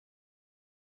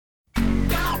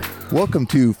Welcome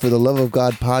to For the Love of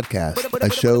God podcast, a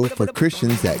show for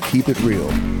Christians that keep it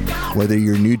real. Whether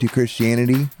you're new to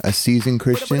Christianity, a seasoned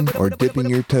Christian, or dipping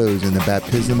your toes in the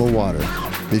baptismal water,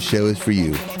 this show is for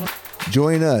you.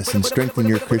 Join us and strengthen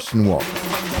your Christian walk.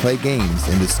 Play games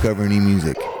and discover new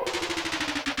music.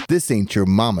 This ain't your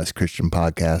mama's Christian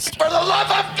podcast. For the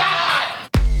love of God!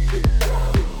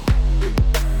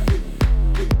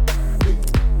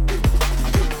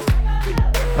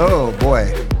 Oh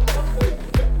boy.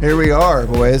 Here we are,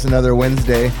 boys. Another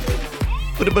Wednesday.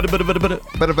 I've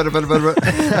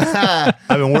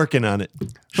been working on it.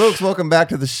 Folks, welcome back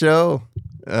to the show.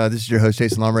 This is your host,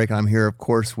 Jason Lombrick, and I'm here, of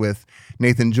course, with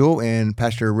Nathan Jewell and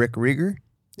Pastor Rick Rieger.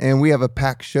 And we have a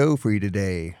packed show for you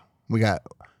today. We got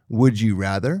Would You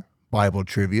Rather, Bible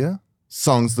Trivia,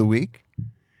 Songs of the Week.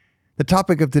 The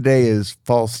topic of today is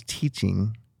false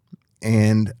teaching,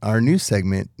 and our new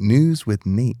segment, News with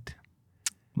Nate.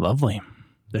 Lovely.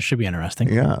 This should be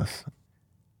interesting. Yes.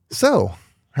 So,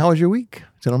 how was your week,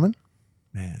 gentlemen?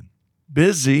 Man,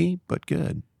 busy, but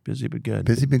good. Busy, but good.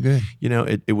 Busy, but good. You know,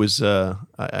 it was, in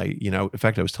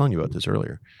fact, I was telling you about this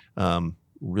earlier.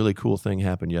 Really cool thing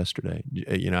happened yesterday.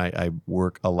 You know, I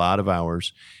work a lot of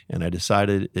hours, and I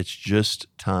decided it's just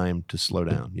time to slow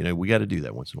down. You know, we got to do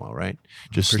that once in a while, right?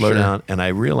 Just slow down. And I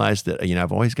realized that, you know,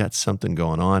 I've always got something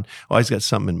going on. Always got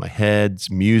something in my head,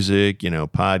 it's music, you know,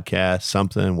 podcast,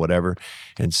 something, whatever.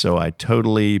 And so I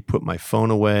totally put my phone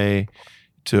away,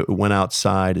 went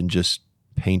outside and just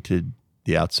painted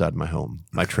the outside of my home,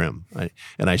 my trim.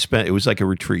 It was like a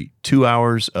retreat, 2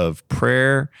 hours of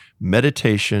prayer,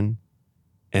 meditation,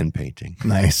 and painting.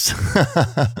 Nice.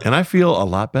 And I feel a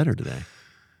lot better today.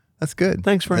 That's good.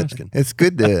 Thanks for asking. It's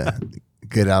good to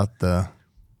get out the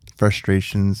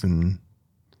frustrations and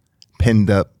pinned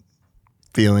up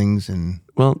feelings. And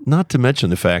well, not to mention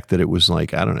the fact that it was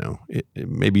like, I don't know,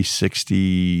 maybe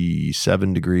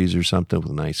 67 degrees or something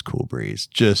with a nice cool breeze.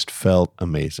 Just felt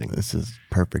amazing. This is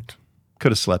perfect.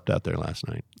 Could have slept out there last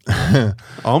night.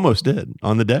 Almost did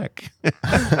on the deck.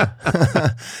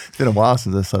 It's been a while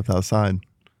since I slept outside.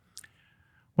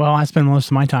 Well, I spend most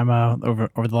of my time over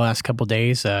the last couple of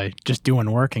days just doing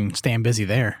work and staying busy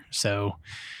there. So,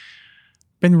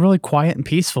 been really quiet and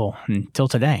peaceful until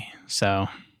today. So,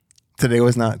 today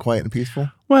was not quiet and peaceful?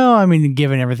 Well, I mean,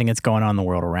 given everything that's going on in the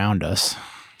world around us.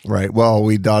 Right. Well,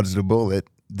 we dodged a bullet.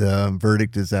 The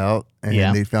verdict is out,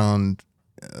 and they found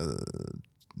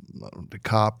the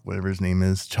cop, whatever his name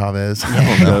is, Chavez.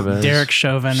 I don't know. Derek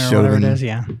Chauvin or whatever it is,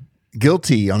 yeah.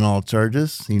 Guilty on all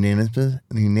charges,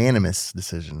 unanimous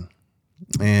decision.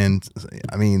 And,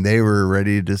 I mean, they were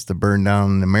ready just to burn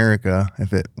down America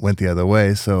if it went the other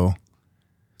way, so.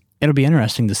 It'll be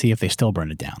interesting to see if they still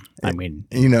burn it down. I mean,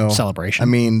 you know, celebration. I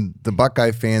mean, the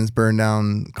Buckeye fans burn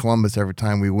down Columbus every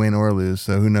time we win or lose,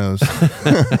 so who knows?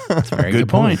 That's a very good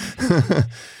point.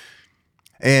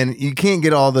 And you can't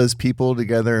get all those people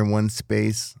together in one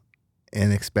space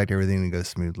and expect everything to go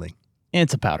smoothly.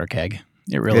 It's a powder keg.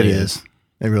 It really is.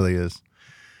 It really is.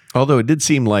 Although it did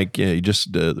seem like,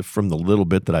 from the little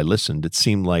bit that I listened, it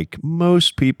seemed like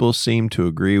most people seem to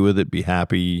agree with it, be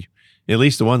happy. At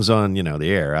least the ones on, you know,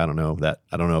 the air. I don't know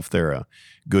if they're a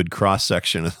good cross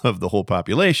section of the whole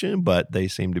population, but they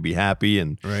seem to be happy,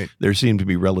 and there seemed to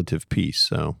be relative peace.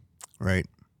 So, right.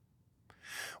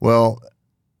 Well,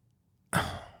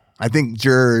 I think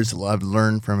jurors have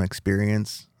learned from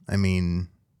experience. I mean,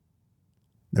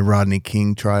 the Rodney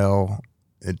King trial,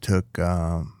 it took,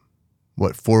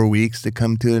 4 weeks to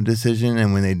come to a decision.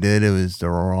 And when they did, it was the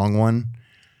wrong one.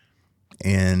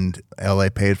 And LA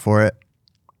paid for it.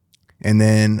 And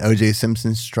then O.J.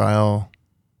 Simpson's trial,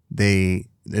 it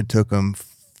took them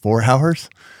 4 hours.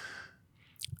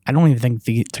 I don't even think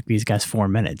it took these guys 4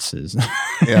 minutes.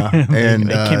 Yeah. And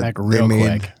they came back real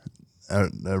quick.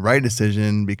 A right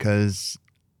decision because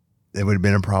it would have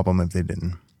been a problem if they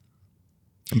didn't.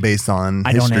 Based on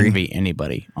history. I don't envy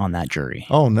anybody on that jury.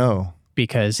 Oh, no.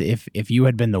 Because if you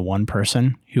had been the one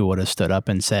person who would have stood up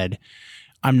and said,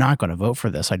 I'm not going to vote for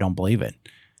this, I don't believe it,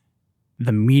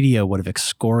 the media would have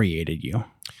excoriated you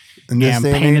and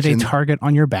painted a target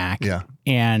on your back. Yeah.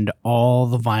 And all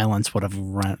the violence would have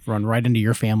run right into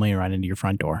your family and right into your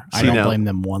front door. I don't blame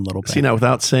them one little bit. See, now,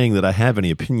 without saying that I have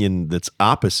any opinion that's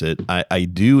opposite, I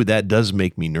do. That does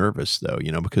make me nervous, though,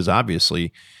 you know, because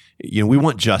obviously, you know, we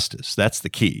want justice. That's the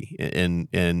key. And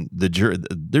the jury,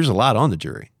 there's a lot on the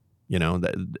jury. You know,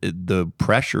 the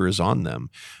pressure is on them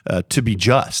to be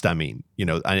just. I mean, you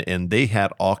know, and they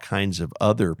had all kinds of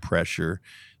other pressure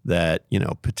that, you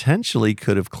know, potentially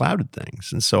could have clouded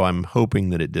things. And so I'm hoping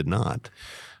that it did not.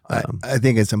 I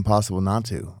think it's impossible not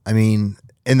to. I mean,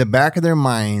 in the back of their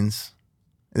minds,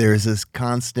 there is this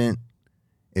constant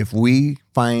if we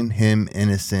find him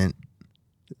innocent,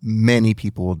 many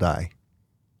people will die.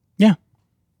 Yeah.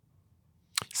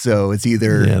 So it's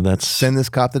either that's send this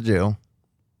cop to jail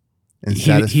and He's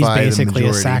satisfy basically the a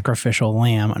majority. Sacrificial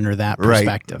lamb under that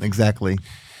perspective. Right, exactly.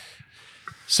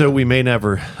 So we may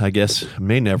never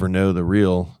know the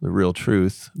real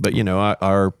truth, but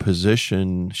our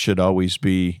position should always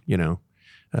be,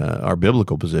 our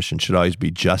biblical position should always be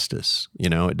justice.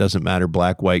 It doesn't matter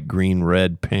black, white, green,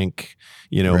 red, pink,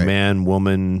 Right. man,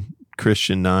 woman,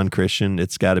 Christian, non-Christian.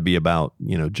 It's got to be about,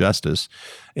 justice.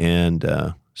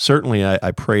 And certainly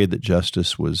I pray that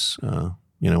justice was,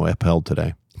 upheld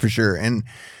today. For sure. And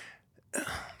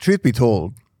truth be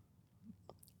told,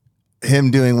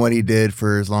 him doing what he did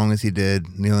for as long as he did,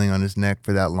 kneeling on his neck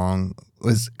for that long,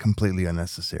 was completely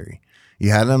unnecessary.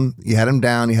 You had him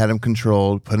down, you had him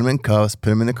controlled, put him in cuffs,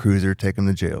 put him in a cruiser, take him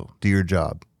to jail. Do your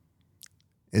job.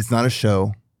 It's not a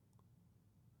show.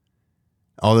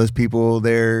 All those people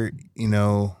there, he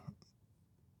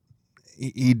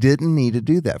didn't need to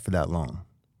do that for that long.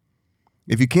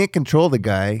 If you can't control the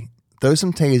guy, throw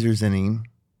some tasers in him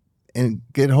and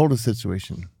get hold of the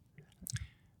situation.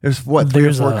 There's 3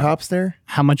 or 4 cops there?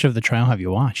 How much of the trial have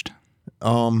you watched?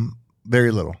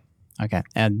 Very little. Okay.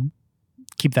 And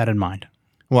keep that in mind.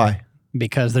 Why?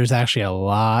 Because there's actually a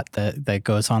lot that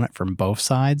goes on it from both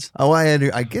sides. Oh, I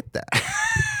get that.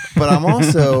 But I'm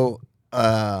also,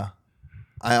 I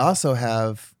also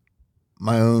have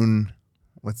my own,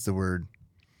 what's the word?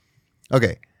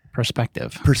 Okay.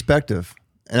 Perspective.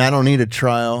 And I don't need a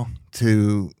trial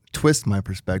to twist my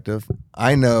perspective.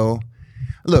 I know.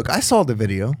 Look, I saw the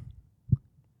video.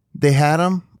 They had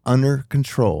him under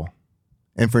control.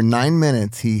 And for 9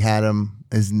 minutes, he had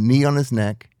his knee on his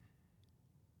neck.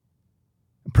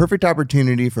 Perfect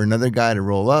opportunity for another guy to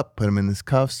roll up, put him in his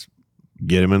cuffs.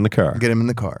 Get him in the car.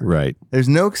 Right. There's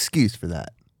no excuse for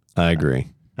that. I agree.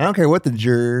 I don't care what the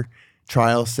juror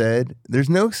trial said. There's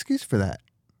no excuse for that.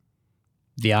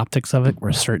 The optics of it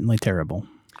were certainly terrible.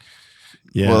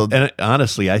 Yeah, well, and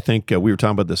honestly, I think we were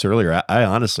talking about this earlier. I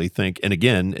honestly think, and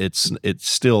again, it's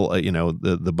still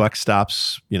the buck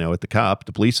stops at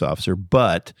the police officer,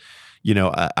 but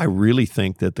I really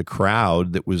think that the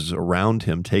crowd that was around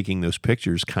him taking those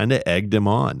pictures kind of egged him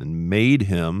on and made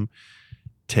him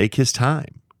take his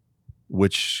time.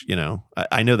 Which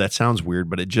I know that sounds weird,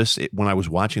 but when I was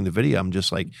watching the video, I'm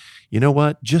just like, you know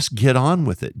what? Just get on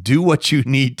with it. Do what you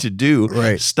need to do.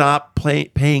 Right. Stop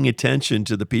paying attention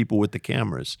to the people with the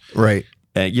cameras. Right.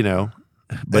 But he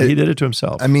did it to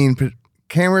himself. I mean,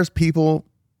 cameras, people,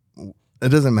 it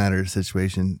doesn't matter the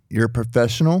situation. You're a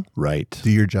professional. Right. Do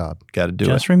your job. Got to do it.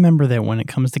 Just remember that when it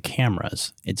comes to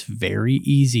cameras, it's very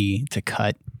easy to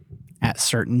cut at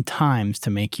certain times to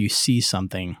make you see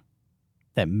something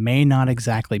that may not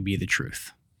exactly be the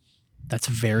truth. That's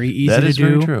very easy to do. That is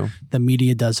very true. The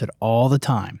media does it all the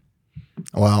time.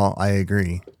 Well, I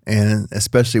agree. And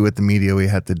especially with the media we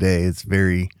have today, it's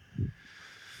very...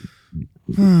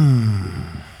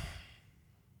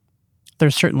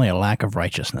 There's certainly a lack of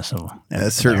righteousness.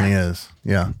 It certainly is.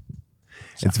 Yeah.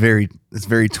 So. It's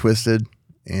very twisted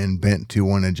and bent to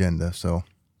one agenda. So,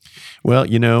 well,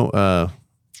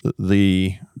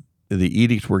 the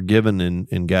edict we're given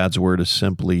in God's word is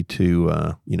simply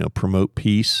to promote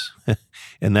peace,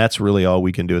 and that's really all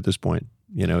we can do at this point.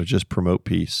 Just promote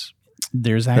peace.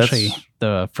 There's actually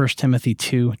the 1 Timothy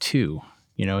 2:2.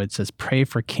 It says, "Pray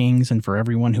for kings and for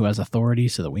everyone who has authority,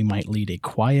 so that we might lead a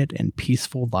quiet and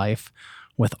peaceful life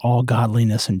with all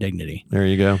godliness and dignity." There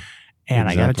you go. And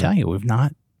exactly. I got to tell you, we've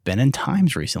not been in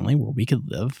times recently where we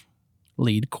could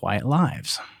lead quiet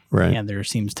lives. Right. And there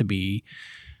seems to be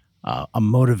a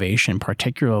motivation,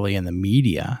 particularly in the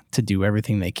media, to do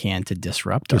everything they can to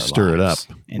disrupt our lives. Stir it up.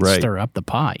 And right. stir up the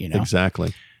pot,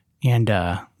 Exactly. And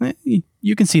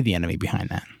you can see the enemy behind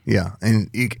that. Yeah.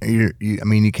 And you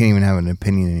can't even have an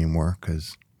opinion anymore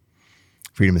because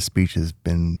freedom of speech has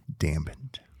been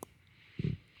dampened.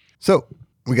 So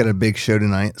we got a big show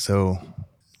tonight. So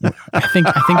I think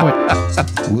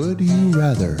what would you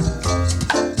rather?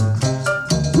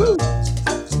 Woo!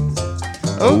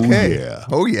 Okay. Oh, yeah.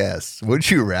 Oh, yes.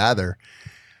 Would you rather?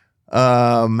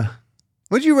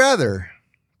 Would you rather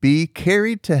be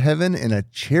carried to heaven in a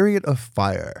chariot of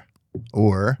fire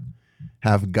or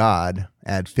have God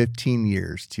add 15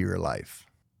 years to your life?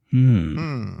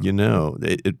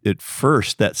 At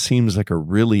first, that seems like a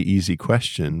really easy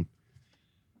question.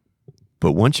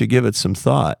 But once you give it some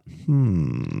thought,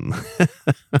 All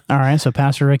right, so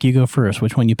Pastor Rick, you go first.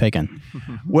 Which one you picking?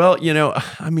 Well,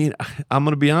 I'm going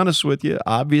to be honest with you.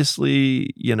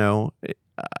 Obviously,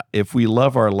 if we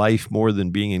love our life more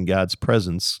than being in God's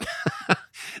presence,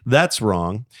 That's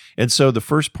wrong. And so the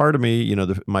first part of me,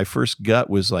 my first gut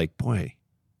was like, boy,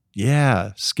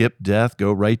 yeah, skip death,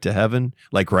 go right to heaven.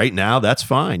 Like right now, that's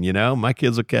fine. My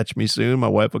kids will catch me soon. My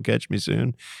wife will catch me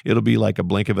soon. It'll be like a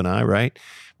blink of an eye, right?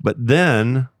 But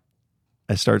then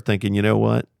I start thinking, you know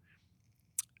what?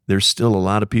 There's still a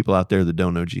lot of people out there that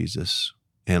don't know Jesus.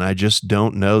 And I just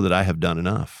don't know that I have done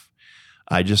enough.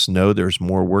 I just know there's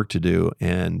more work to do.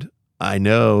 And I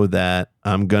know that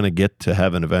I'm going to get to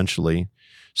heaven eventually.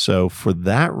 So for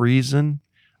that reason,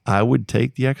 I would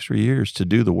take the extra years to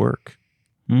do the work.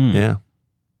 Yeah.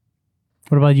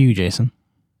 What about you, Jason?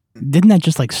 Didn't that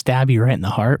just like stab you right in the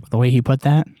heart the way he put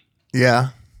that? Yeah.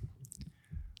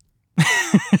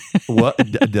 What?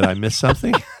 Did I miss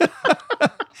something?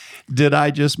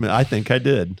 I think I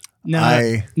did.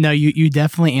 No, you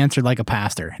definitely answered like a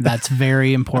pastor. That's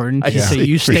very important. So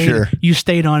you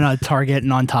stayed on a target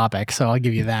and on topic. So I'll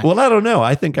give you that. Well, I don't know.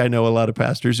 I think I know a lot of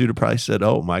pastors who'd have probably said,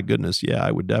 "Oh my goodness, yeah,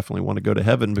 I would definitely want to go to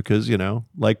heaven because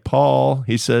like Paul,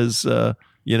 he says, I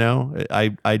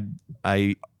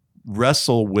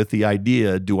wrestle with the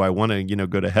idea: do I want to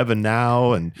go to heaven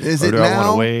now, I want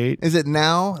to wait? Is it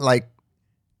now? Like,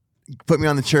 put me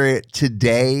on the chariot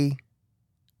today."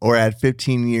 Or add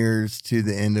 15 years to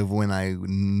the end of when I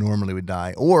normally would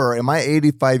die? Or am I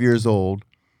 85 years old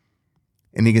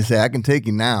and he can say, I can take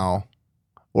you now,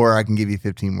 or I can give you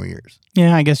 15 more years?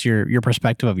 Yeah, I guess your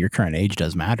perspective of your current age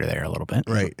does matter there a little bit.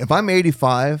 Right. If I'm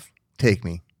 85, take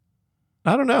me.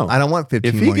 I don't know. I don't want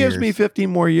 15 more years. If he gives me 15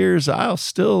 more years, I'll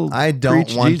still I don't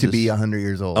preach want Jesus. to be 100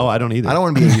 years old. Oh, I don't either. I don't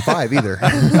want to be 85 either.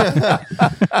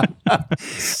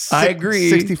 I agree.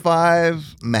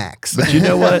 65 max. But you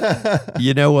know what?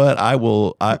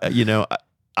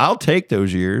 I'll take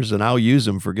those years and I'll use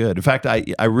them for good. In fact,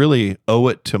 I really owe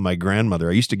it to my grandmother.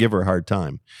 I used to give her a hard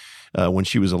time. When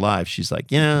she was alive, she's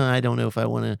like, I don't know if I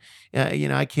want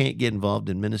to, I can't get involved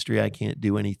in ministry. I can't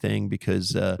do anything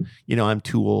because, I'm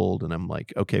too old. And I'm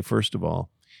like, okay, first of all,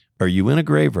 are you in a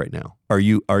grave right now? Are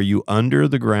you under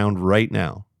the ground right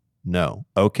now? No.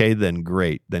 Okay, then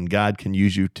great. Then God can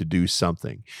use you to do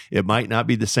something. It might not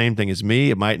be the same thing as me.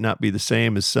 It might not be the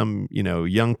same as some,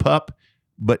 young pup,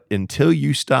 but until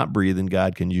you stop breathing,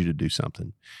 God can use you to do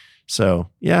something. So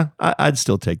yeah, I'd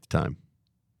still take the time.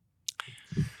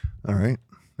 All right.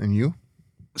 And you?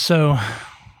 So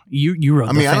you wrote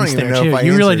the things I don't even there know too. if I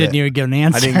You really answered didn't even give an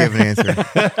answer. I didn't give an answer.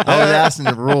 I was asking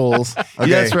the rules. Okay.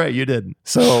 Yeah, that's right. You didn't.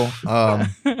 So I'll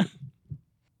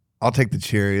take the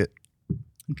chariot.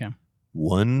 Okay.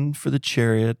 One for the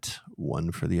chariot,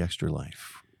 one for the extra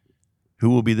life. Who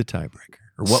will be the tiebreaker?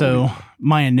 Or what So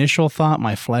my initial thought,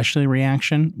 my fleshly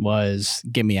reaction was,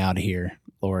 get me out of here,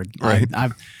 Lord. Right.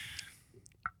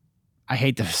 I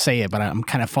hate to say it, but I'm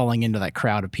kind of falling into that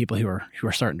crowd of people who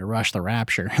are starting to rush the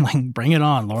rapture. Like, bring it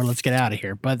on, Lord. Let's get out of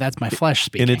here. But that's my flesh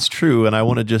speaking. And it's true. And I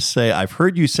want to just say, I've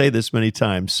heard you say this many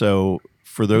times. So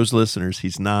for those listeners,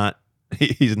 he's not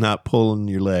pulling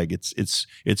your leg.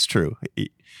 It's true.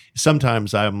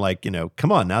 Sometimes I'm like,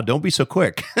 come on now, don't be so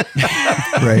quick,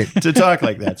 right, to talk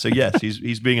like that. So yes,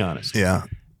 he's being honest. Yeah.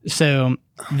 So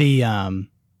the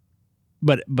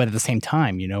but at the same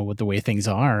time, with the way things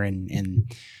are,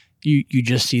 and you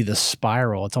just see the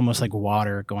spiral. It's almost like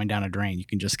water going down a drain. You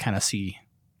can just kind of see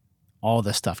all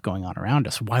this stuff going on around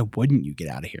us. Why wouldn't you get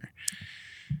out of here?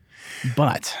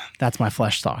 But that's my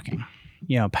flesh talking.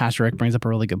 Pastor Rick brings up a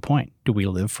really good point. Do we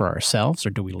live for ourselves, or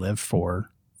do we live for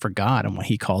God and what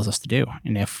he calls us to do?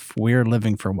 And if we're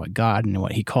living for what God and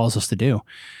what he calls us to do,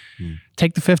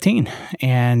 take the 15,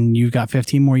 and you've got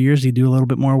 15 more years to do a little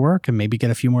bit more work and maybe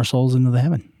get a few more souls into the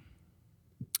heaven.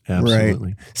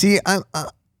 Absolutely. Right. See,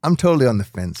 I'm totally on the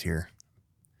fence here.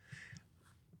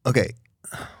 Okay.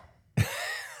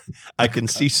 I can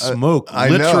see smoke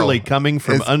literally coming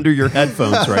from under your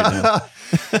headphones right now.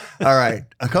 All right.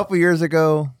 A couple years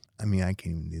ago, I can't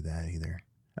even do that either.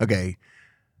 Okay.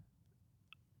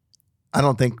 I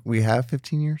don't think we have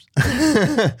 15 years.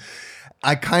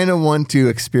 I kind of want to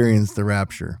experience the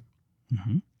rapture.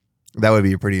 Mm-hmm. That would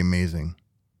be pretty amazing.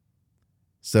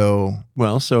 So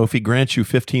if he grants you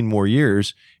 15 more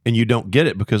years and you don't get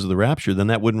it because of the rapture, then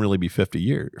that wouldn't really be 15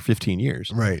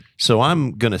 years. Right. So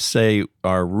I'm going to say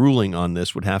our ruling on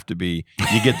this would have to be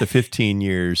you get the 15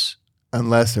 years.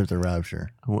 Unless there's a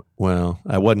rapture. Well,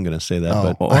 I wasn't going to say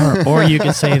that, but or you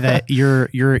could say that you're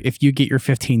if you get your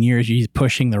 15 years, you're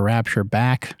pushing the rapture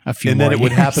back a few more and then it years.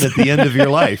 would happen at the end of your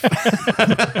life.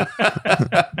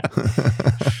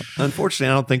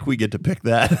 Unfortunately, I don't think we get to pick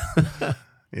that.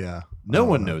 Yeah. No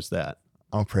one knows that.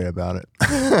 I'll pray about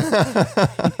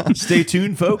it. Stay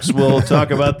tuned, folks. We'll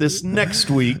talk about this next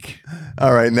week.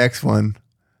 All right, next one.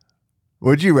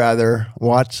 Would you rather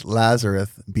watch Lazarus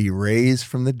be raised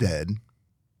from the dead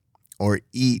or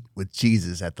eat with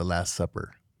Jesus at the Last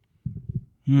Supper?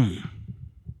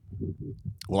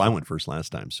 Well, I went first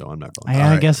last time, so I'm not going.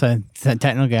 I guess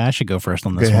technically I should go first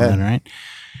on this one then, right?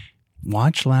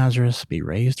 Watch Lazarus be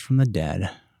raised from the dead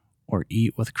or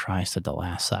eat with Christ at the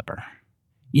Last Supper.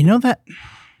 You know that?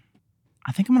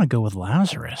 I think I'm going to go with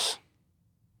Lazarus.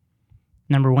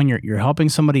 Number one, you're helping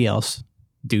somebody else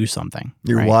do something.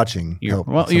 You're right? watching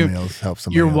somebody else help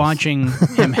somebody else. You're watching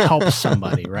him help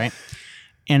somebody, right?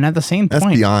 And at the same point,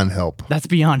 that's beyond help. That's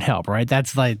beyond help, right?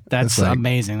 That's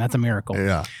amazing. That's a miracle.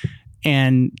 Yeah.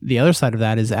 And the other side of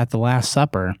that is at the Last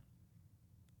Supper,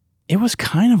 it was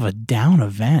kind of a down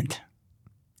event.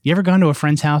 You ever gone to a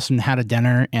friend's house and had a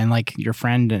dinner and like your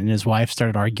friend and his wife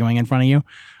started arguing in front of you?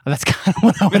 That's kind of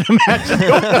what I would imagine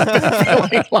it would have been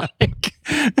feeling like.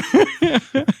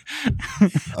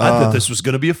 I thought this was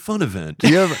going to be a fun event.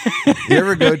 You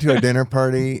ever go to a dinner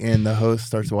party and the host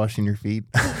starts washing your feet?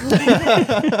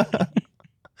 That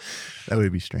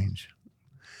would be strange.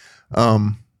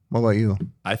 What about you?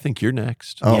 I think you're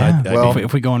next. Oh, yeah.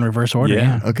 If we go in reverse order,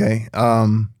 yeah. Okay.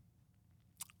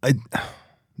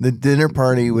 The dinner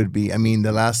party would be,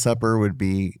 the Last Supper would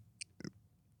be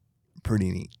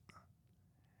pretty neat.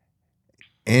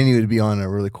 And you would be on a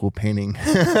really cool painting.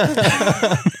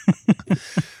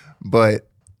 But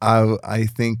I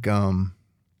think... You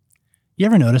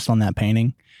ever noticed on that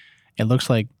painting, it looks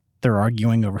like they're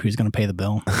arguing over who's going to pay the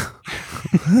bill?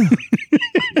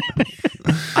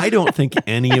 I don't think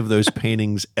any of those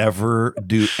paintings ever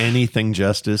do anything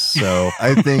justice. So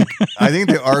I think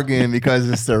they're arguing because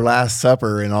it's their Last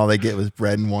Supper and all they get was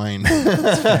bread and wine.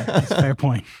 That's a fair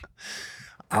point.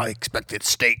 I expected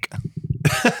steak.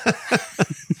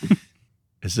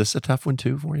 Is this a tough one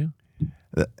too for you?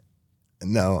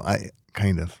 No, I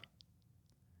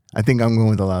think I'm going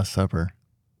with the Last Supper.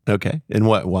 Okay. And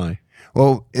why?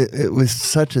 Well, it was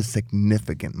such a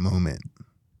significant moment.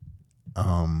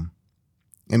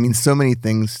 So many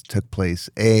things took place.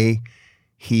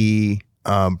 He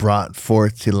brought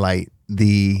forth to light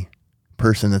the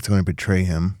person that's going to betray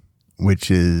him, which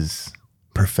is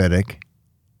prophetic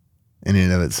in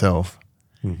and of itself.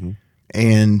 Mm-hmm.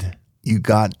 And you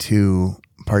got to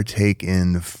partake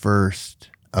in the first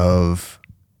of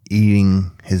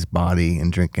eating his body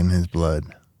and drinking his blood.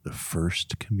 The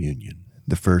first communion.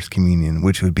 The first communion,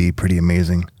 which would be pretty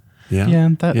amazing. Yeah.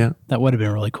 That would have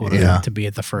been really cool to be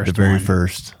at the first. The very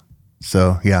first.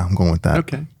 So yeah, I'm going with that.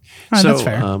 Okay. Right, that's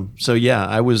fair.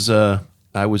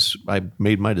 I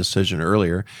made my decision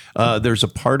earlier. There's a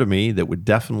part of me that would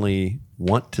definitely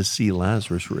want to see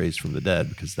Lazarus raised from the dead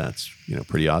because that's,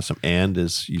 pretty awesome. And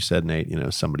as you said, Nate,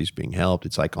 somebody's being helped.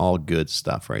 It's like all good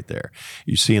stuff right there.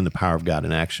 You're seeing the power of God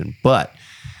in action. But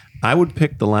I would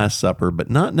pick the Last Supper, but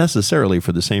not necessarily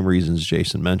for the same reasons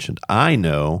Jason mentioned. I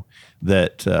know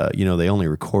that, they only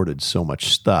recorded so much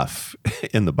stuff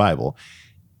in the Bible.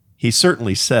 He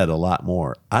certainly said a lot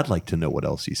more. I'd like to know what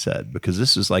else he said because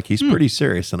this is like he's pretty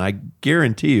serious, and I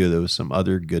guarantee you there was some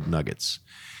other good nuggets.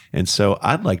 And so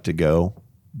I'd like to go.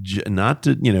 It's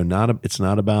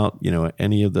not about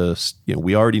any of the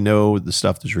we already know the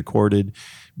stuff that's recorded.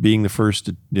 Being the first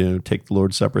to take the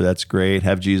Lord's Supper, that's great.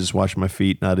 Have Jesus wash my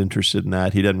feet. Not interested in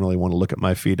that. He doesn't really want to look at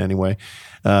my feet anyway.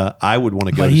 I would want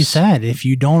to go. But he said, if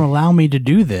you don't allow me to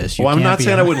do this, you I'm not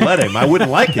saying I wouldn't let him. I wouldn't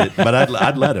like it, but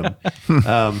I'd let him.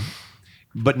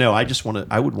 But no, I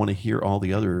would want to hear all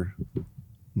the other,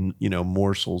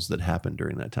 morsels that happened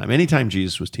during that time. Anytime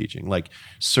Jesus was teaching, like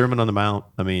Sermon on the Mount.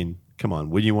 Come on,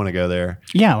 wouldn't you want to go there?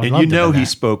 Yeah, and he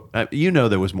spoke.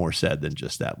 There was more said than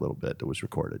just that little bit that was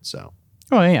recorded. So.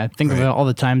 Oh yeah, think about all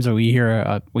the times that we hear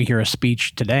a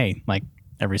speech today, like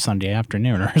every Sunday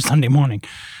afternoon or Sunday morning,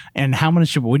 and how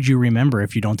much would you remember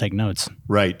if you don't take notes?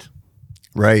 Right.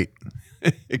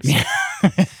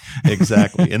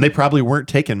 Exactly. And they probably weren't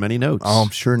taking many notes. Oh,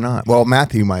 I'm sure not. Well,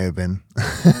 Matthew might have been.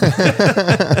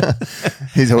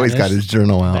 He's always got his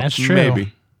journal out. That's true.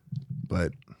 Maybe.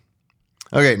 But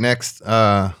okay, next,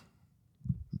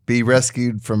 be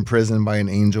rescued from prison by an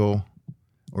angel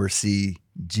or see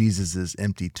Jesus's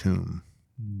empty tomb.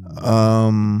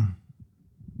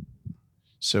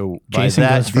 So by Jason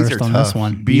that, goes first on this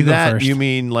one. Be that first. you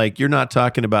mean like you're not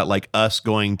talking about like us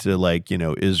going to like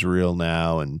Israel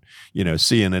now and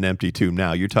seeing an empty tomb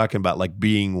now. You're talking about like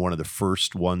being one of the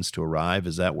first ones to arrive.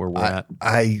 Is that where we're at?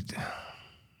 I'm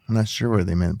not sure what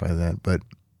they meant by that, but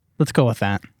let's go with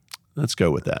that. Let's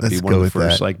go with that. Let's be one go of the with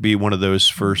first, that. like be one of those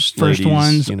first First ladies,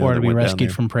 ones, or that to be went down rescued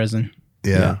there. from prison.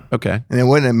 yeah. Okay. And it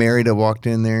wasn't a Mary that walked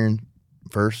in there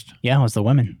first. Yeah, it was the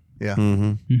women. Yeah.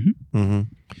 Mm-hmm. Mm-hmm. Mm-hmm.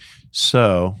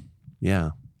 So,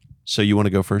 yeah. So you want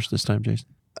to go first this time, Jason?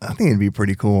 I think it'd be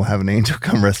pretty cool having an angel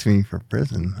come rescue me from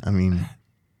prison. I mean,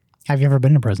 have you ever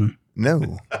been to prison?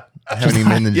 No. I haven't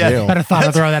even been in jail. Better thought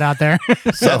to throw that out there.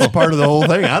 So that's part of the whole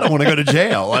thing. I don't want to go to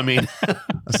jail. I mean,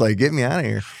 it's like, get me out of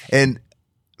here. And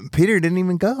Peter didn't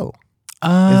even go. Is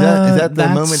that the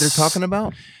moment they're talking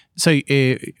about? So are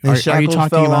you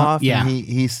talking about? Yeah,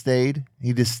 he stayed.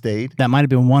 He just stayed. That might have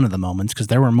been one of the moments because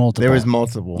there were multiple. There was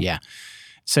multiple. Yeah.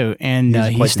 So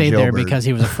he stayed there because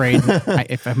he was afraid.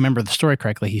 If I remember the story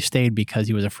correctly, he stayed because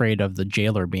he was afraid of the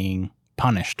jailer being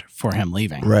punished for him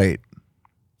leaving. Right.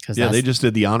 Yeah, they just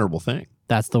did the honorable thing.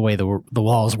 That's the way the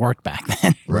laws worked back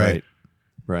then. Right.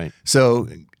 So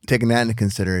taking that into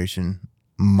consideration,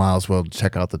 might as well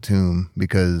check out the tomb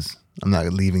because I'm not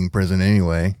leaving prison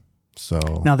anyway. So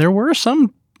now there were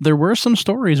some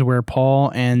stories where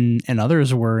Paul and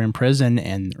others were in prison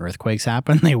and earthquakes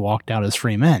happened. They walked out as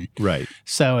free men. Right.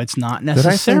 So it's not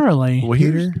necessarily. Well,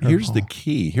 here's the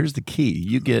key. Here's the key.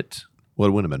 You get it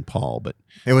wouldn't have been Paul, but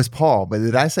it was Paul. But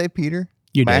did I say Peter?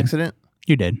 You by did. Accident?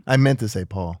 You did. I meant to say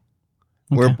Paul.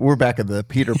 Okay. We're back at the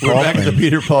Peter Paul. We're back at the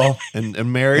Peter Paul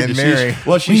and Mary. And Mary.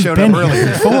 She showed up earlier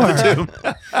before.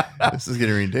 This is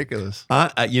getting ridiculous.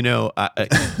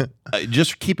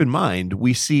 Just keep in mind,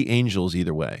 we see angels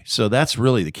either way. So that's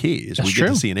really the key is we get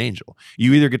to see an angel.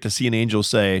 You either get to see an angel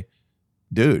say,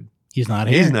 dude, he's not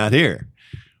here. He's not here.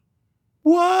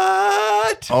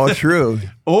 What? Oh, true.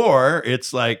 Or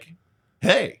it's like,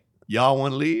 hey, y'all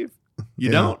want to leave? You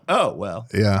don't? Oh, well.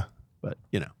 Yeah. But,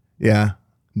 Yeah.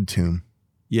 Tomb.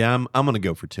 Yeah, I'm going to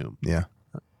go for tomb. Yeah.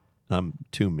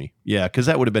 Tomb me. Yeah, because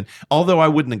that would have been, although I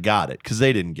wouldn't have got it because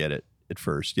they didn't get it at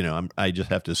first. I just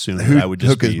have to assume that I would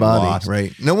just took his be body, lost.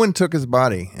 Right. No one took his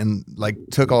body and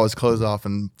took all his clothes off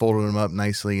and folded him up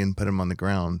nicely and put him on the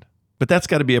ground. But that's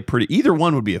got to be either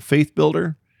one would be a faith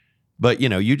builder. But,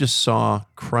 you just saw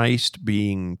Christ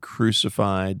being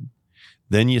crucified.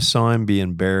 Then you saw him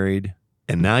being buried.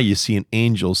 And now you see an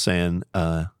angel saying,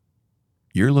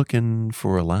 you're looking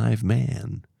for a live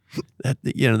man.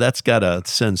 That's got to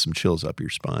send some chills up your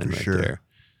spine there.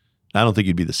 I don't think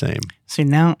you'd be the same. See,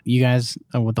 now you guys,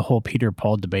 with the whole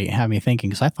Peter-Paul debate, have me thinking,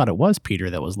 because I thought it was Peter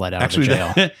that was let out of the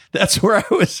jail. That's where I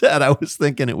was at. I was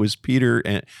thinking it was Peter.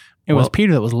 And it was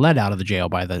Peter that was let out of the jail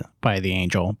by the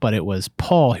angel, but it was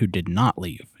Paul who did not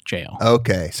leave jail.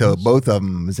 Okay, so both of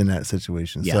them was in that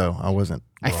situation. Yeah. So I wasn't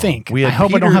wrong. I think. I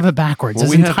hope I don't have it backwards.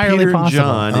 Well, it's entirely Peter possible.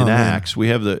 And John in Acts, we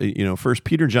have first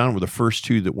Peter and John were the first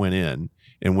two that went in.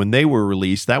 And when they were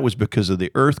released, that was because of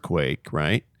the earthquake,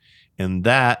 right? And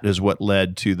that is what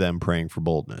led to them praying for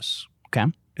boldness.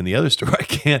 Okay. And the other story,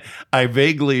 I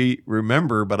vaguely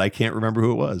remember, but I can't remember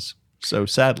who it was. So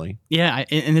sadly. Yeah,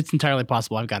 and it's entirely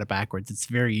possible I've got it backwards. It's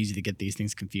very easy to get these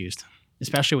things confused,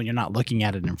 especially when you're not looking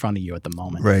at it in front of you at the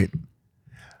moment. Right.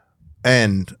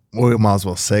 And we might as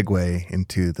well segue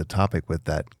into the topic with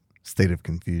that state of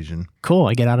confusion. Cool.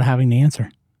 I get out of having the answer.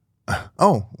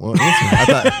 Oh, well,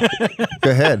 answer.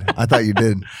 Go ahead. I thought you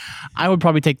did. I would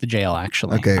probably take the jail,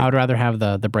 actually. Okay. I would rather have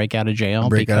the break out of jail.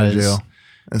 Out of jail.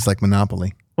 It's like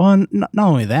Monopoly. Well, not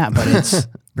only that, but it's...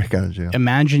 break out of jail.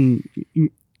 Imagine,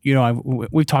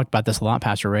 we've talked about this a lot,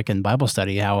 Pastor Rick, in Bible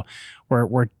study, how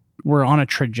we're on a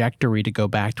trajectory to go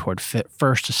back toward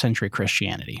first century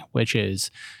Christianity, which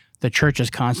is the church is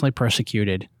constantly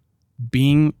persecuted.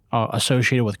 Being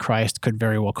associated with Christ could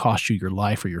very well cost you your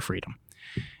life or your freedom.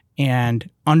 And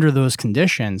under those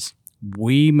conditions,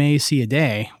 we may see a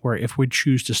day where if we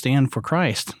choose to stand for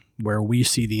Christ, where we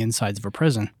see the insides of a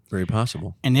prison. Very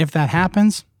possible. And if that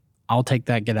happens, I'll take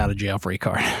that get out of jail free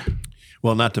card.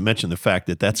 Well, not to mention the fact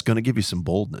that that's going to give you some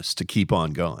boldness to keep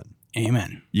on going.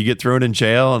 Amen. You get thrown in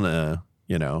jail and,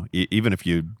 even if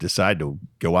you decide to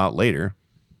go out later,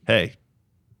 hey,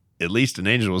 at least an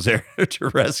angel was there to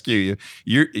rescue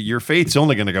you. Your faith's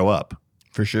only going to go up.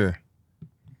 For sure.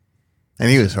 And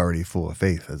he was already full of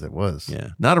faith as it was. Yeah.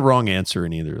 Not a wrong answer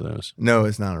in either of those. No,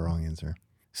 it's not a wrong answer.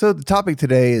 So the topic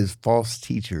today is false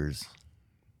teachers,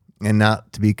 and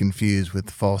not to be confused with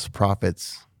false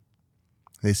prophets.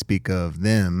 They speak of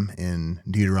them in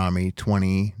Deuteronomy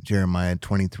 20, Jeremiah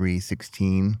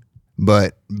 23:16.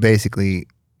 But basically,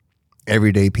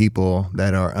 everyday people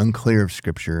that are unclear of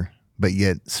Scripture, but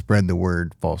yet spread the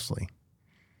word falsely.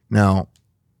 Now,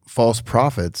 false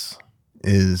prophets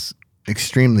is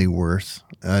extremely worse.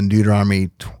 In Deuteronomy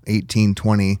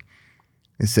 18:20,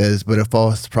 it says, "But a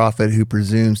false prophet who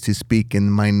presumes to speak in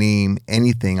my name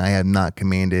anything I have not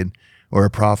commanded, or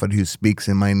a prophet who speaks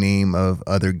in my name of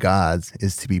other gods,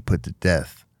 is to be put to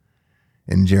death."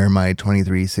 In Jeremiah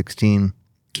 23:16.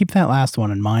 Keep that last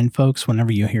one in mind, folks,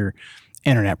 whenever you hear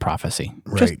internet prophecy.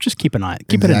 Right. Just keep an eye.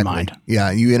 Keep it in mind.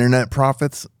 Yeah, you internet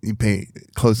prophets, you pay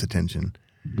close attention.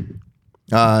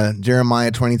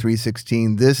 Jeremiah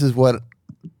 23:16. This is what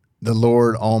the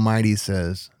Lord Almighty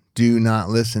says. Do not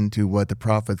listen to what the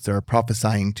prophets are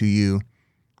prophesying to you.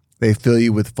 They fill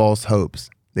you with false hopes.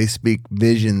 They speak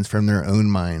visions from their own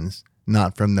minds,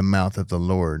 not from the mouth of the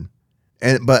Lord.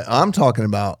 But I'm talking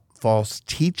about false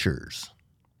teachers,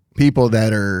 people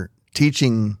that are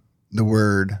teaching the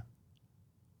word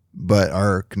but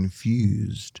are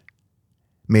confused.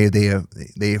 Maybe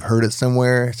they've heard it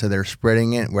somewhere, so they're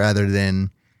spreading it rather than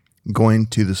going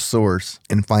to the source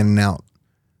and finding out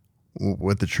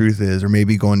what the truth is, or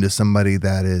maybe going to somebody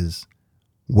that is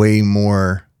way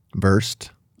more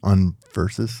versed on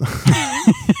verses.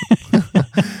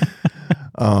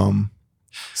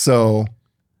 So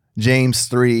James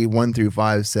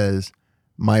 3:1-5 says,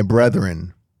 "My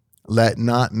brethren, let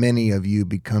not many of you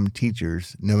become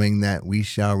teachers, knowing that we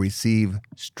shall receive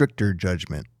stricter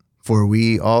judgment. For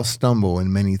we all stumble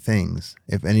in many things.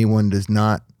 If anyone does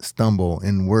not stumble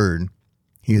in word,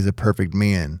 he is a perfect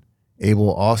man,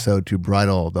 able also to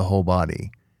bridle the whole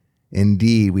body.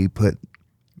 Indeed, we put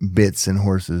bits in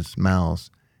horses'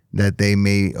 mouths, that they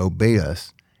may obey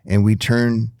us, and we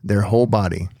turn their whole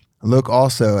body. Look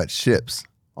also at ships.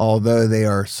 Although they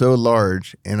are so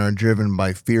large and are driven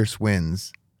by fierce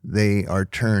winds, they are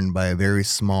turned by a very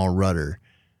small rudder,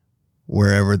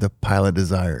 wherever the pilot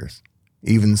desires.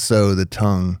 Even so, the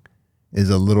tongue is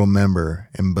a little member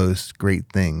and boasts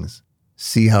great things.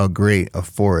 See how great a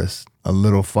forest a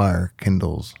little fire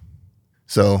kindles."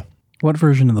 So, what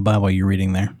version of the Bible are you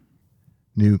reading there?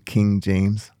 New King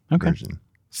James Version.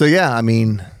 So, yeah, I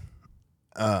mean,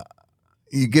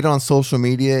 you get on social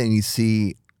media and you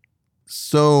see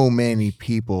so many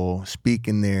people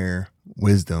speaking their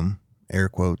wisdom, air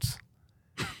quotes,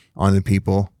 on the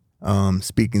people,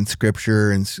 speaking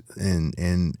scripture and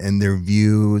their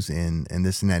views and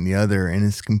this and that and the other, and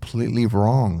it's completely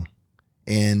wrong.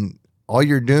 And all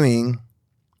you're doing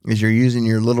is you're using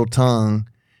your little tongue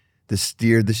to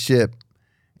steer the ship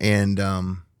and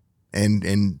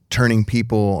turning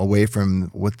people away from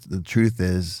what the truth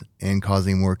is and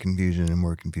causing more confusion and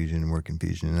more confusion and more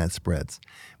confusion, and that spreads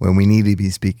when we need to be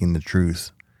speaking the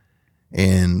truth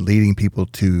and leading people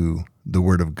to the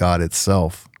Word of God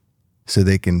itself so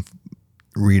they can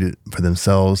read it for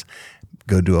themselves,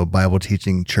 go to a Bible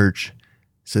teaching church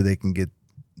so they can get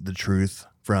the truth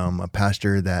from a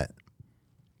pastor that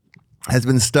has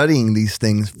been studying these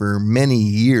things for many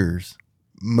years.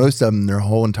 Most of them, their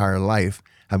whole entire life,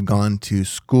 have gone to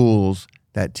schools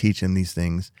that teach them these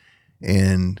things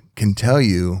and can tell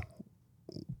you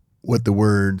what the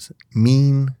words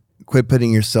mean. Quit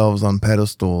putting yourselves on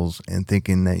pedestals and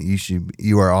thinking that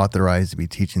you are authorized to be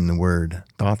teaching the word.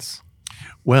 Thoughts?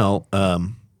 Well,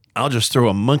 I'll just throw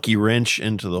a monkey wrench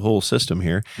into the whole system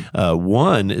here.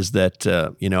 One is that,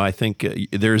 I think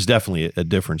there is definitely a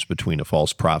difference between a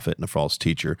false prophet and a false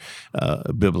teacher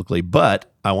biblically,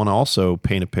 but I want to also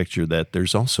paint a picture that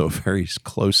there's also a very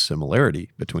close similarity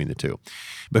between the two.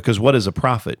 Because what is a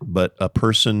prophet but a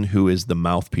person who is the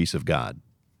mouthpiece of God?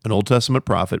 An Old Testament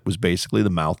prophet was basically the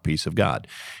mouthpiece of God.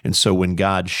 And so when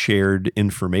God shared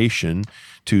information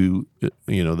to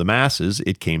the masses,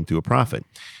 it came through a prophet.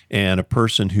 And a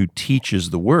person who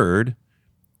teaches the word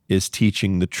is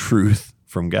teaching the truth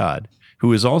from God,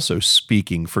 who is also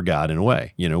speaking for God in a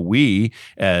way. We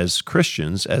as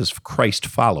Christians, as Christ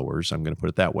followers, I'm going to put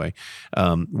it that way,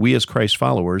 we as Christ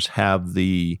followers have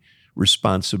the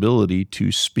responsibility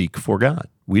to speak for God.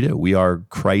 We do. We are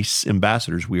Christ's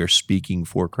ambassadors. We are speaking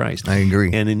for Christ. I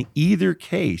agree. And in either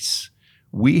case,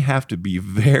 we have to be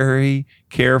very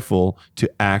careful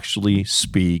to actually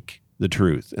speak the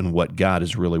truth and what God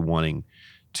is really wanting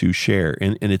to share.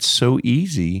 And it's so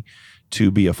easy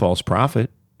to be a false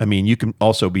prophet. I mean, you can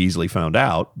also be easily found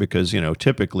out because,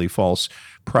 typically false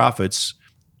prophets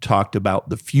talked about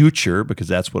the future because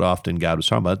that's what often God was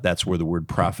talking about. That's where the word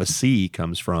prophecy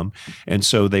comes from. And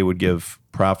so they would give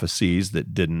prophecies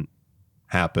that didn't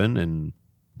happen, and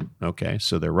okay,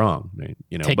 so they're wrong.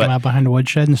 Take them out behind a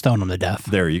woodshed and stone them to death.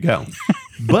 There you go.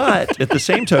 But at the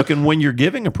same token, when you're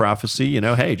giving a prophecy,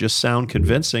 hey, just sound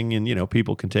convincing, and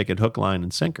people can take it hook, line,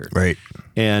 and sinker. Right.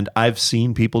 And I've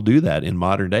seen people do that in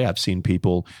modern day. I've seen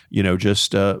people, they're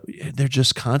just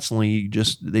constantly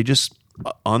they just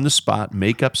on the spot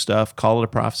make up stuff, call it a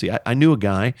prophecy. I knew a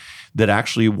guy that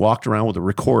actually walked around with a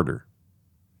recorder.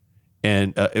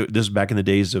 And this is back in the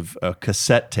days of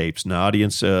cassette tapes. Now,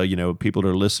 audience, people that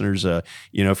are listeners,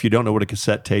 if you don't know what a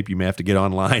cassette tape, you may have to get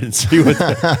online and see what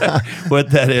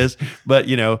that is. But,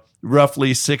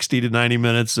 roughly 60 to 90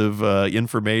 minutes of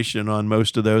information on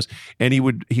most of those. And he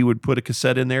would put a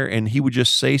cassette in there, and he would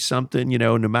just say something,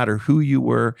 no matter who you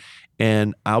were.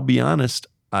 And I'll be honest,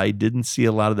 I didn't see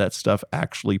a lot of that stuff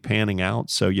actually panning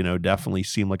out. So, definitely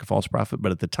seemed like a false prophet.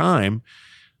 But at the time,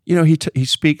 he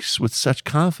speaks with such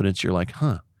confidence. You're like,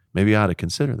 maybe I ought to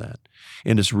consider that.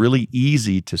 And it's really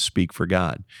easy to speak for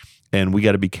God. And we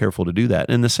got to be careful to do that.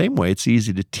 In the same way, it's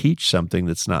easy to teach something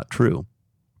that's not true.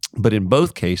 But in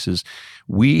both cases,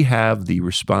 we have the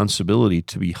responsibility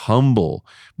to be humble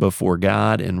before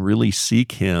God and really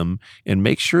seek Him and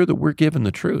make sure that we're given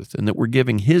the truth and that we're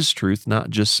giving His truth, not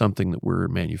just something that we're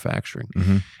manufacturing.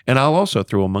 Mm-hmm. And I'll also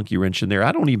throw a monkey wrench in there.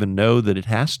 I don't even know that it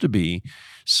has to be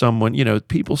someone,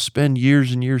 people spend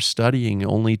years and years studying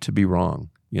only to be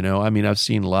wrong. I've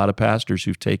seen a lot of pastors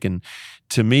who've taken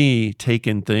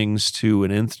things to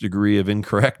an nth degree of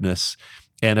incorrectness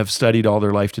and have studied all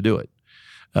their life to do it.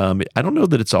 I don't know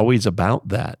that it's always about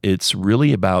that. It's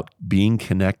really about being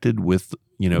connected with,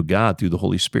 God through the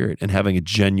Holy Spirit and having a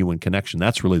genuine connection.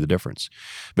 That's really the difference.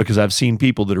 Because I've seen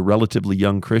people that are relatively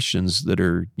young Christians that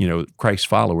are, Christ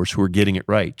followers who are getting it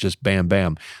right. Just bam,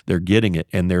 bam. They're getting it.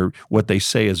 And what they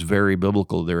say is very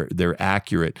biblical. They're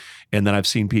accurate. And then I've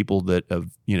seen people that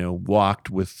have, walked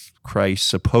with Christ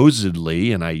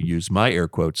supposedly, and I use my air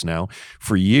quotes now,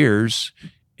 for years,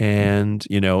 and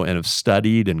have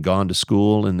studied and gone to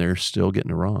school, and they're still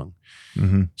getting it wrong.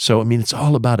 Mm-hmm. So, it's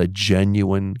all about a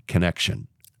genuine connection.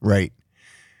 Right.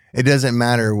 It doesn't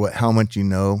matter how much you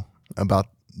know about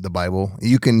the Bible.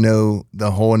 You can know the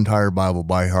whole entire Bible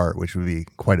by heart, which would be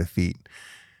quite a feat.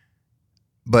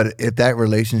 But if that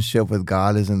relationship with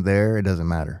God isn't there, it doesn't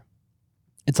matter.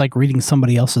 It's like reading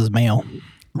somebody else's mail.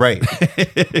 Right.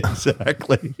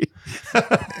 Exactly. Yeah.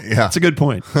 That's a good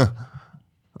point.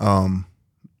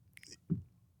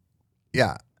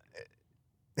 Yeah,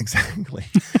 exactly.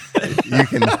 You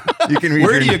can read.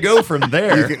 Where do you go from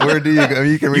there? Where do you go?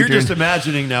 You can read. You're just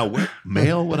imagining now. What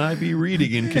mail would I be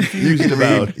reading and confused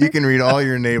about? You can read all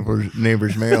your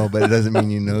neighbor's mail, but it doesn't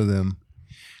mean you know them.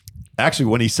 Actually,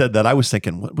 when he said that, I was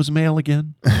thinking, what was mail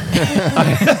again?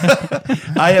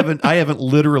 I haven't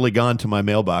literally gone to my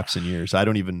mailbox in years. I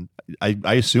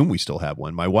assume we still have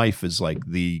one. My wife is like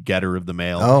the getter of the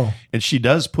mail. Oh. And she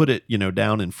does put it,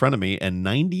 down in front of me. And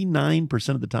 99%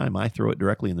 of the time I throw it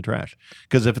directly in the trash.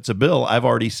 Because if it's a bill, I've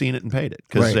already seen it and paid it.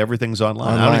 Because everything's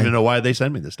online. I don't even know why they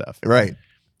send me this stuff. Right.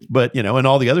 But, and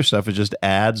all the other stuff is just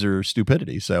ads or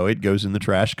stupidity. So it goes in the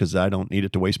trash because I don't need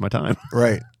it to waste my time.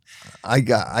 Right.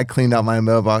 I cleaned out my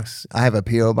mailbox. I have a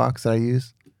P.O. box that I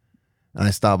use. And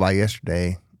I stopped by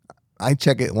yesterday. I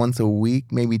check it once a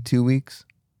week, maybe 2 weeks.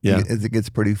 Yeah. As it gets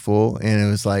pretty full. And it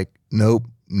was like, nope.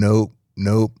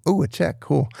 Oh, a check.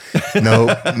 Cool.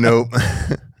 Nope.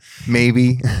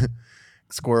 Maybe.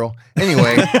 Squirrel.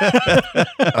 Anyway.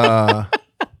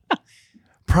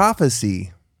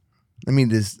 Prophecy. Let me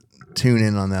just tune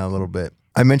in on that a little bit.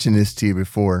 I mentioned this to you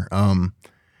before.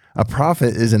 A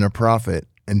prophet isn't a prophet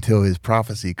until his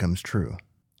prophecy comes true.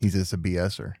 He's just a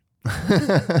BSer.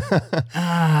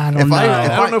 I don't know.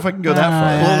 I don't know if I can go that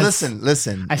far. Well,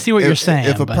 listen. I see what you're saying.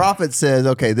 If a prophet says,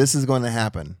 okay, this is going to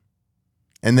happen,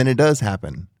 and then it does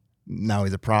happen, now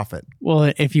he's a prophet.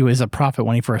 Well, if he was a prophet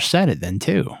when he first said it, then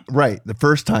too. Right. The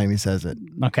first time he says it.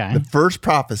 Okay. The first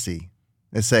prophecy,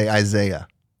 let's say Isaiah.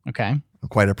 Okay.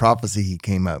 Quite a prophecy he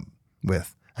came up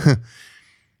with.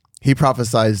 He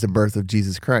prophesied the birth of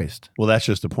Jesus Christ. Well, that's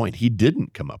just the point. He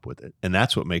didn't come up with it, and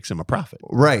that's what makes him a prophet.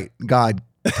 Right. God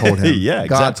told him. Yeah, exactly.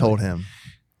 God told him.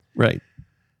 Right.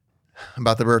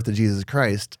 About the birth of Jesus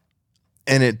Christ.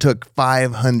 And it took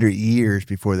 500 years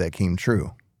before that came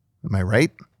true. Am I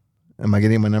right? Am I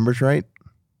getting my numbers right?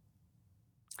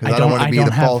 Because I don't want to be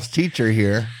the false teacher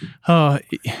here.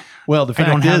 Well, the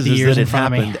fact is that it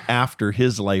happened after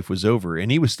his life was over,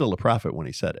 and he was still a prophet when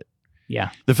he said it.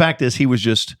 Yeah. The fact is, he was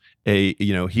just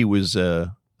he was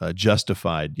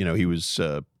justified. He was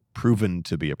proven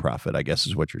to be a prophet, I guess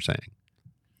is what you're saying.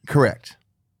 Correct.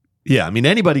 Yeah.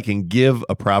 Anybody can give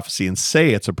a prophecy and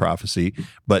say it's a prophecy,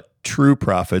 but true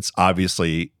prophets,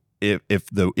 obviously, if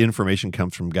the information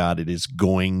comes from God, it is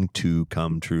going to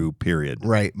come true, period.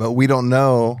 Right. But we don't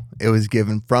know it was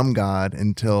given from God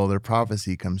until their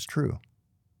prophecy comes true.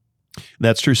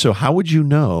 That's true. So how would you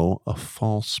know a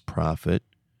false prophet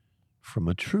from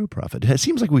a true prophet? It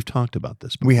seems like we've talked about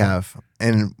this before. We have,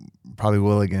 and probably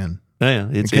will again. Yeah,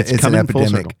 it's coming an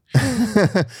epidemic. Full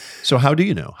circle. So how do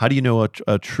you know? How do you know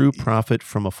a true prophet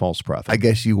from a false prophet? I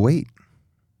guess you wait.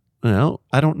 Well,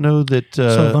 I don't know that.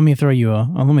 So let me throw you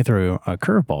a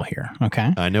curveball here.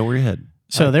 Okay. I know where you're headed.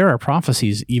 So there are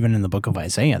prophecies even in the book of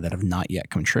Isaiah that have not yet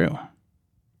come true.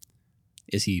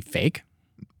 Is he fake?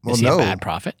 Well, Is he no. a bad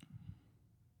prophet?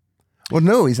 Well,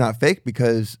 no, he's not fake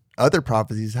because other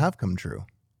prophecies have come true.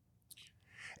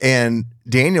 And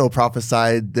Daniel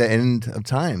prophesied the end of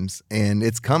times, and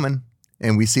it's coming,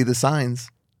 and we see the signs.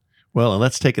 Well, and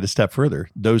let's take it a step further.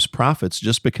 Those prophets,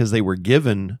 just because they were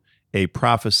given a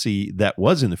prophecy that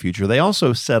was in the future, they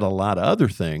also said a lot of other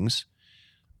things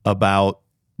about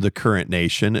the current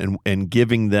nation and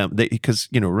giving them, because,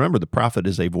 remember, the prophet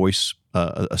is a voice,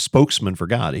 a spokesman for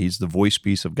God. He's the voice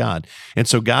piece of God. And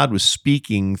so God was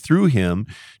speaking through him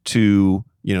to,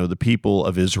 the people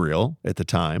of Israel at the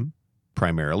time,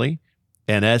 primarily.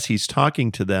 And as he's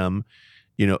talking to them,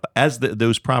 as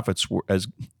those prophets were, let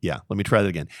me try that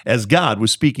again. As God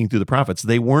was speaking through the prophets,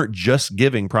 they weren't just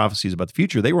giving prophecies about the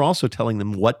future. They were also telling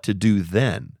them what to do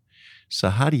then. So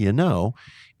how do you know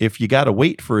if you got to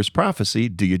wait for his prophecy?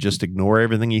 Do you just ignore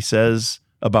everything he says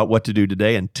about what to do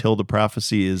today until the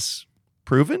prophecy is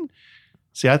proven?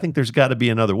 See, I think there's got to be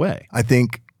another way. I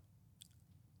think,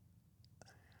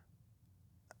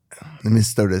 let me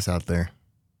just throw this out there.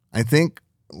 I think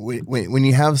when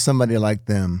you have somebody like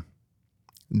them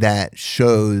that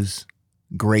shows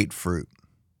great fruit.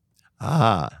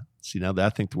 See, now that I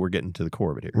think that we're getting to the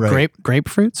core of it here. Right.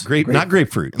 Grapefruits? Not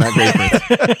grapefruit. Not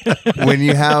grapefruit. When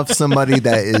you have somebody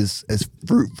that is as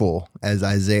fruitful as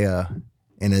Isaiah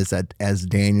and as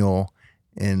Daniel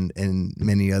and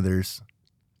many others,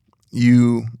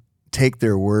 you take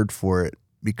their word for it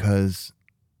because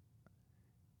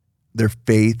their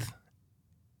faith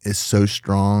is so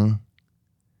strong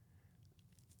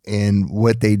and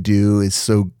what they do is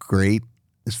so great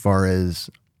as far as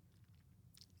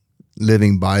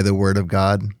living by the word of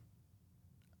God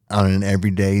on an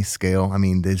everyday scale. I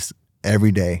mean, this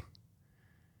every day.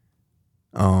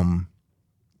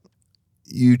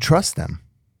 You trust them.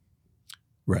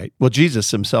 Right. Well,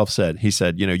 Jesus himself said,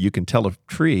 you can tell a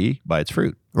tree by its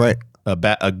fruit. Right.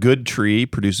 A good tree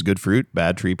produces good fruit.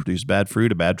 Bad tree produces bad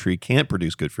fruit. A bad tree can't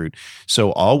produce good fruit.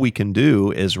 So all we can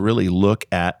do is really look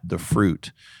at the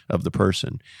fruit of the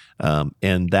person.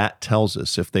 And that tells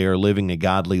us if they are living a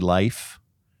godly life,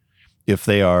 if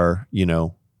they are,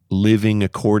 living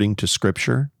according to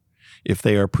Scripture, if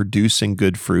they are producing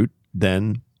good fruit,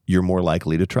 then you're more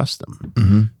likely to trust them.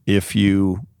 Mm-hmm. If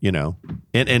you,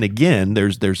 and again,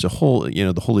 there's a whole,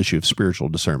 the whole issue of spiritual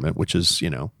discernment, which is,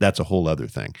 that's a whole other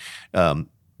thing,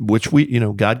 which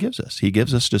God gives us. He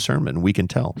gives us discernment, and we can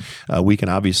tell. We can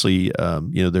obviously,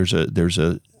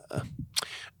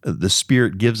 the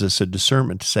Spirit gives us a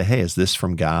discernment to say, hey, is this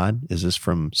from God? Is this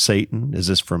from Satan? Is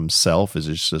this from self? Is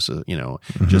this just,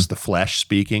 just the flesh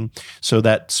speaking? So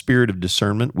that spirit of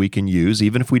discernment we can use,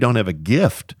 even if we don't have a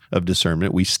gift of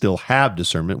discernment, we still have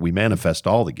discernment. We manifest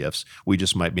all the gifts. We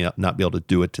just might not be able to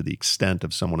do it to the extent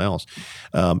of someone else.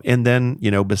 And then,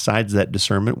 besides that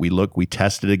discernment, we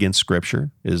test it against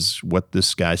Scripture. Is what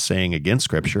this guy's saying against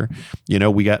Scripture?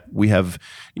 We have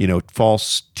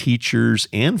false teachers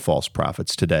and false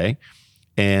prophets today,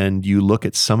 and you look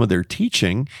at some of their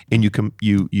teaching, and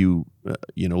you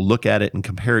look at it and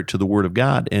compare it to the Word of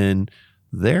God, and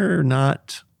they're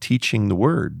not teaching the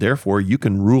Word. Therefore, you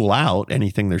can rule out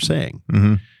anything they're saying.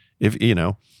 Mm-hmm.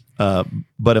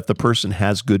 But if the person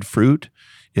has good fruit,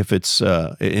 if it's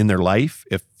in their life,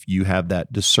 if you have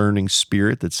that discerning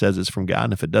spirit that says it's from God,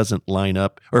 and if it doesn't line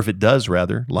up, or if it does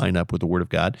rather line up with the Word of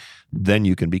God, then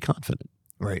you can be confident.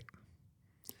 Right.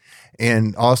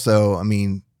 And also,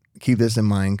 keep this in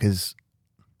mind, because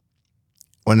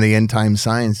one of the end time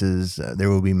signs is there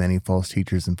will be many false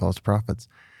teachers and false prophets.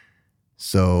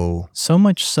 So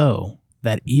much so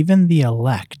that even the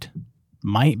elect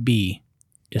might be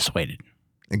dissuaded.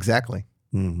 Exactly.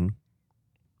 Mm-hmm.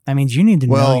 That means you need to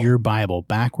know your Bible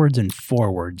backwards and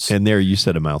forwards. And there you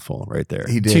said a mouthful right there.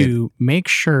 He did. To make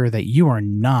sure that you are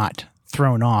not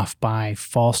thrown off by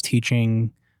false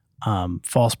teaching,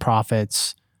 false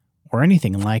prophets, or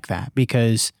anything like that,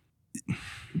 because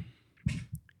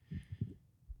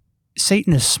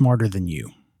Satan is smarter than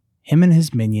you. Him and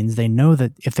his minions, they know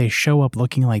that if they show up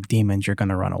looking like demons, you're going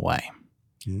to run away.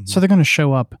 Mm-hmm. So they're going to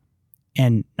show up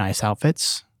in nice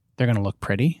outfits. They're going to look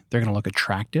pretty. They're going to look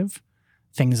attractive.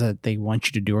 Things that they want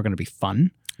you to do are going to be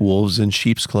fun. Wolves in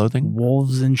sheep's clothing?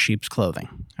 Wolves in sheep's clothing.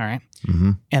 All right.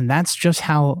 Mm-hmm. And that's just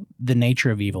how the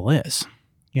nature of evil is.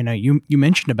 You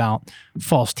mentioned about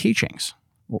false teachings.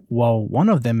 Well, one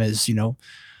of them is,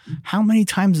 how many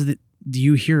times do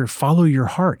you hear follow your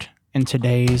heart in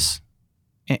today's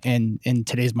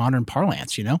modern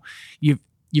parlance?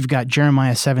 You've got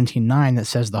Jeremiah 17:9 that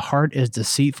says, the heart is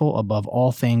deceitful above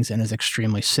all things and is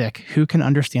extremely sick. Who can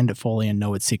understand it fully and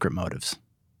know its secret motives?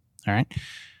 All right.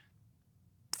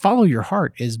 Follow your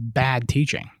heart is bad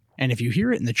teaching. And if you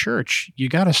hear it in the church, you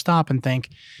got to stop and think,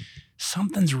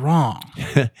 something's wrong.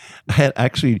 I had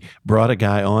actually brought a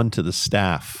guy on to the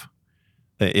staff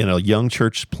in a young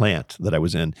church plant that I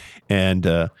was in.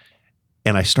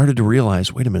 And I started to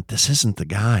realize, wait a minute, this isn't the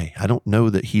guy. I don't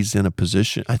know that he's in a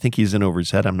position. I think he's in over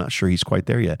his head. I'm not sure he's quite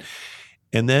there yet.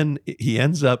 And then he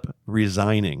ends up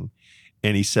resigning.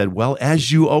 And he said, well,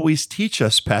 as you always teach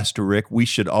us, Pastor Rick, we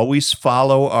should always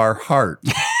follow our heart.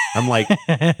 I'm like,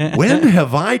 when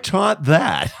have I taught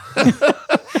that?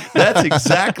 That's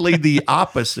exactly the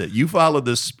opposite. You follow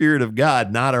the Spirit of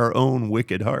God, not our own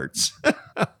wicked hearts.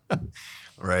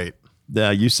 Right.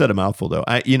 You said a mouthful, though.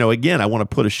 Again, I want to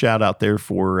put a shout out there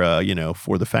for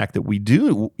the fact that we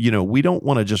do, we don't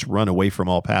want to just run away from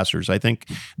all pastors. I think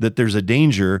that there's a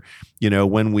danger,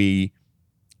 when we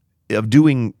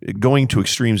going to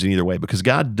extremes in either way, because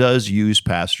God does use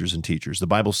pastors and teachers. The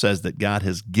Bible says that God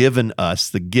has given us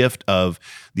the gift of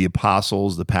the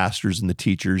apostles, the pastors, and the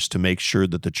teachers to make sure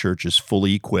that the church is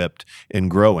fully equipped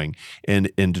and growing, and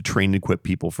to train and equip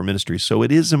people for ministry. So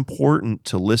it is important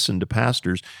to listen to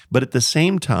pastors, but at the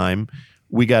same time,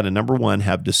 we got to, number one,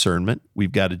 have discernment.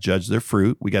 We've got to judge their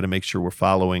fruit. We got to make sure we're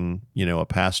following, a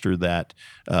pastor that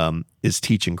is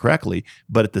teaching correctly.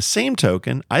 But at the same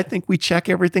token, I think we check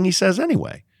everything he says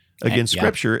anyway against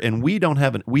Scripture, and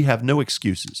we have no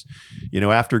excuses.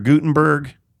 After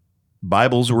Gutenberg,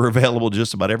 Bibles were available to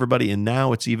just about everybody, and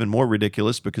now it's even more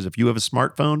ridiculous because if you have a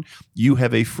smartphone, you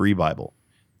have a free Bible,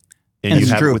 and you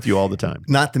have it with you all the time.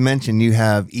 Not to mention, you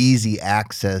have easy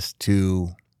access to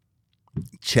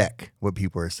check what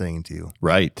people are saying to you.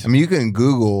 Right. I mean, you can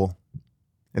Google,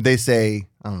 if they say,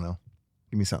 I don't know,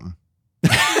 give me something.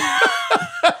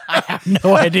 I have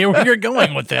no idea where you're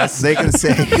going with this. They can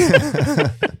say,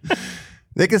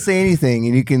 they can say anything,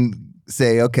 and you can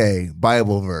say, okay,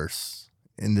 Bible verse,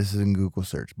 and this is in Google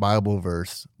search, Bible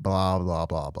verse, blah, blah,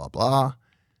 blah, blah, blah,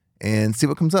 and see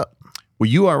what comes up. Well,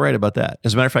 you are right about that.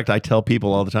 As a matter of fact, I tell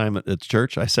people all the time at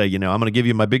church, I say, I'm going to give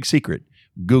you my big secret.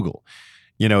 Google.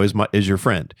 Is your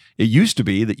friend. It used to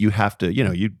be that you have to,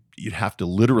 you'd have to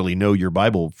literally know your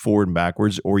Bible forward and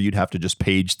backwards, or you'd have to just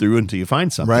page through until you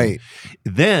find something. Right.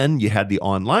 Then you had the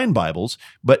online Bibles,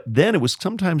 but then it was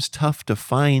sometimes tough to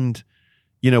find,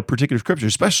 particular scripture,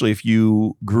 especially if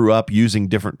you grew up using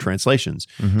different translations.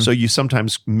 Mm-hmm. So you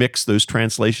sometimes mix those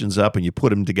translations up and you put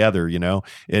them together,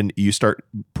 and you start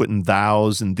putting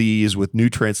thous and these with new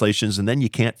translations, and then you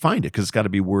can't find it because it's got to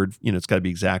be it's got to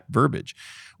be exact verbiage.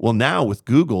 Well, now with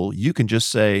Google, you can just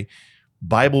say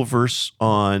Bible verse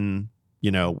on,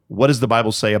 what does the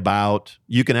Bible say about?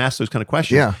 You can ask those kind of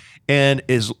questions. Yeah. And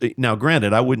now,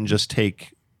 granted, I wouldn't just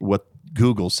take what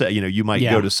Google say. You might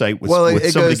go to site with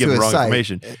somebody giving wrong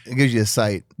information. It gives you a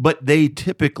site, but they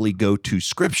typically go to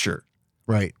Scripture.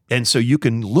 Right. And so you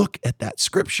can look at that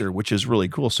Scripture, which is really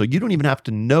cool. So you don't even have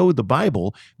to know the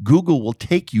Bible. Google will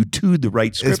take you to the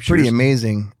right Scriptures. It's pretty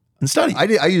amazing. And study.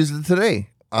 I used it today.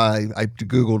 I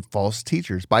Googled false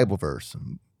teachers Bible verse,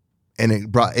 and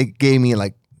it gave me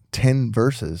like 10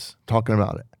 verses talking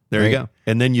about it. There you go.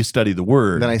 And then you study the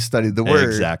Word. Then I studied the Word.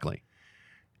 Exactly.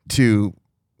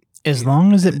 As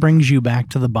long as it brings you back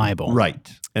to the Bible.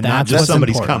 Right. And not just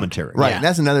somebody's important. commentary. Right. Yeah. And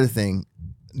that's another thing.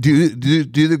 Do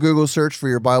the Google search for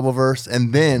your Bible verse,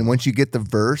 and then once you get the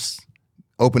verse,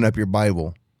 open up your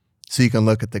Bible so you can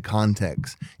look at the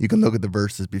context. You can look at the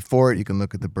verses before it. You can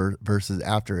look at the verses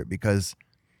after it, because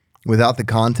without the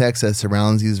context that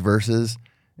surrounds these verses,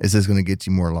 it's just going to get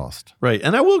you more lost. Right.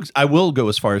 And I will go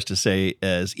as far as to say,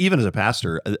 even as a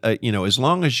pastor, as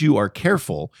long as you are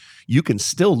careful, you can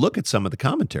still look at some of the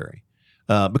commentary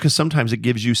because sometimes it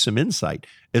gives you some insight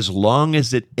as long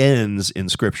as it ends in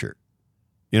Scripture.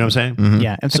 You know what I'm saying? Mm-hmm.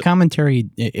 Yeah. If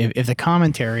the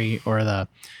commentary or the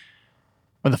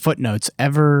footnotes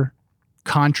ever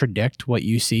contradict what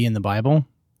you see in the Bible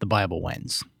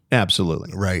wins.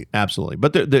 Absolutely. Right. Absolutely.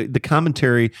 But the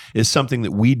commentary is something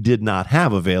that we did not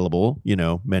have available,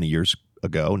 many years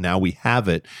ago. Now we have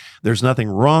it. There's nothing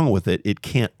wrong with it. It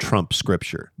can't trump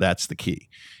Scripture. That's the key.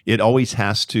 It always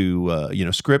has to,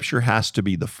 Scripture has to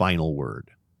be the final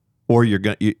word, or you're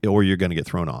going to get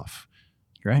thrown off.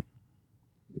 Right.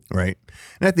 Right.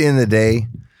 And at the end of the day,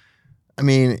 I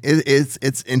mean,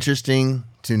 it's interesting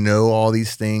to know all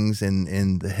these things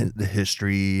and the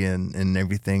history and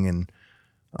everything, and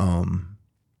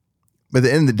but at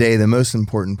the end of the day, the most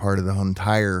important part of the whole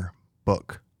entire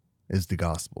book is the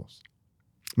Gospels,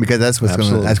 because that's what's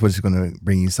going to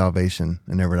bring you salvation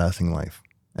and everlasting life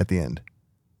at the end.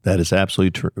 That is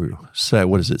absolutely true. So,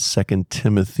 what is it? 2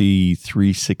 Timothy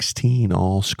 3:16.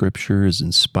 All Scripture is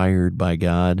inspired by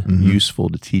God, useful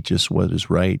to teach us what is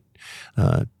right.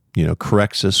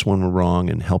 Corrects us when we're wrong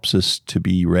and helps us to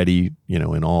be ready,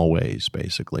 in all ways,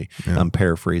 basically. Yeah. I'm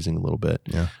paraphrasing a little bit.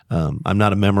 Yeah. I'm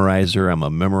not a memorizer. I'm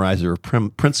a memorizer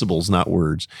of principles, not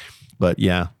words. But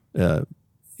yeah,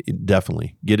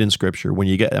 definitely get in Scripture.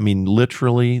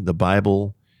 Literally, the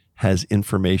Bible has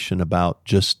information about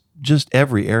just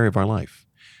every area of our life.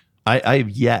 I've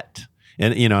yet,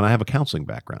 and I have a counseling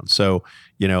background. So,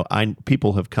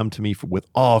 people have come to me with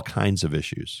all kinds of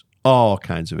issues.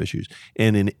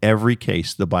 And in every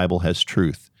case, the Bible has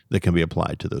truth that can be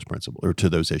applied to those principles or to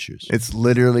those issues. It's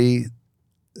literally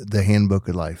the handbook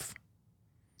of life.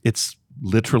 It's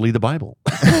literally the Bible.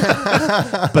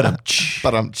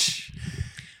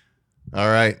 All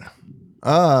right.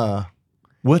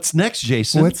 What's next,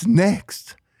 Jason? What's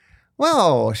next?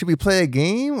 Well, should we play a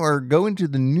game or go into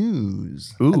the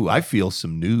news? Ooh, I feel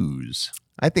some news.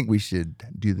 I think we should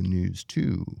do the news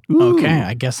too. Ooh. Okay,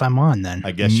 I guess I'm on then.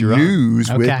 I guess you're news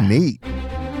on. With Nate.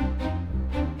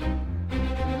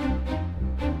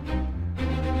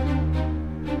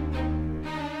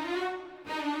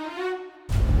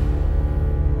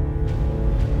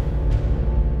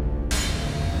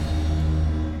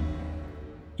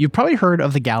 You've probably heard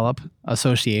of the Gallup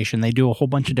Association. They do a whole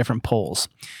bunch of different polls.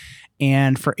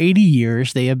 And for 80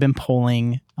 years, they have been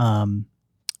polling,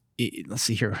 let's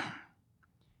see here.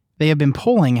 They have been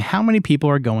polling how many people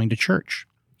are going to church.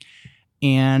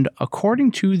 And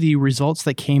according to the results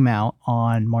that came out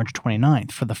on March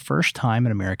 29th, for the first time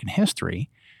in American history,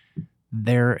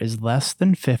 there is less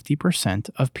than 50%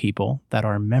 of people that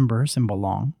are members and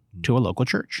belong to a local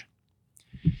church.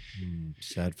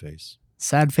 Sad face.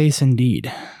 Sad face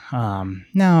indeed.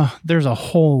 Now, there's a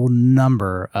whole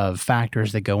number of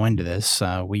factors that go into this.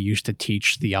 We used to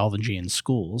teach theology in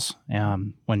schools.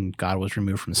 When God was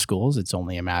removed from schools, it's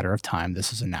only a matter of time.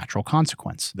 This is a natural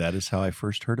consequence. That is how I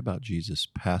first heard about Jesus.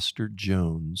 Pastor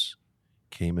Jones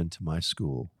came into my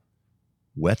school,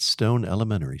 Whetstone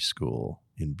Elementary School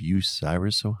in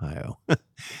Bucyrus, Ohio.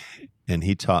 And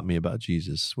he taught me about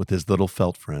Jesus with his little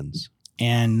felt friends.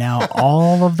 And now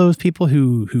all of those people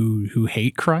who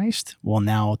hate Christ will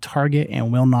now target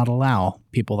and will not allow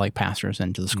people like pastors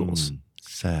into the schools.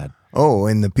 Sad. Oh,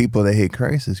 and the people that hate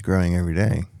Christ is growing every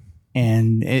day.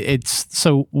 And it's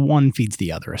so one feeds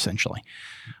the other, essentially.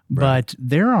 Right. But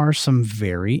there are some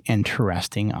very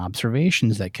interesting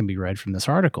observations that can be read from this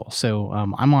article. So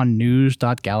I'm on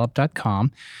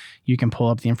news.gallup.com. You can pull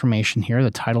up the information here.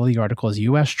 The title of the article is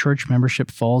U.S. Church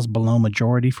Membership Falls Below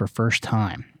Majority for First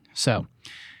Time. So,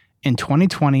 in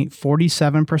 2020,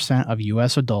 47% of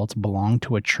U.S. adults belong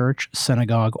to a church,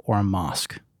 synagogue, or a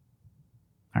mosque.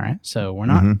 All right? So, we're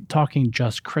not talking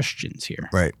just Christians here.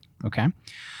 Right. Okay?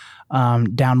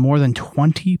 Down more than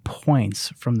 20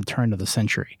 points from the turn of the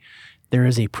century. There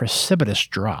is a precipitous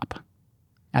drop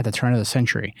at the turn of the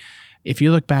century. If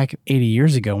you look back 80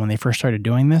 years ago when they first started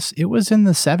doing this, it was in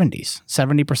the 70s.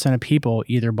 70% of people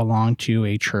either belonged to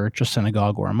a church, a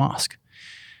synagogue, or a mosque.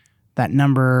 That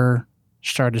number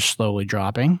started slowly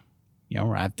dropping,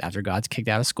 after God's kicked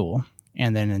out of school.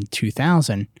 And then in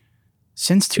 2000,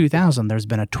 since 2000, there's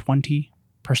been a 20%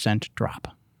 drop.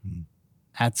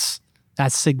 That's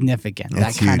significant.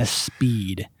 That's that kind of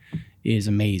speed is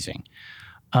amazing.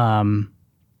 And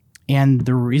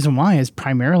the reason why is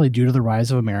primarily due to the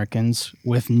rise of Americans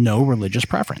with no religious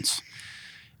preference.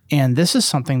 And this is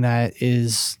something that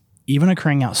is even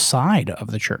occurring outside of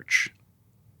the church.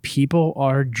 People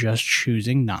are just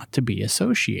choosing not to be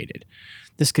associated.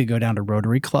 This could go down to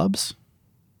Rotary clubs.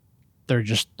 They're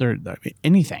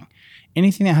anything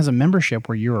that has a membership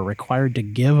where you are required to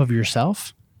give of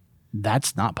yourself.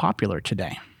 That's not popular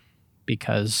today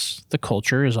because the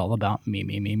culture is all about me.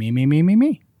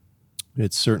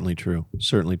 It's certainly true.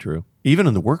 Certainly true. Even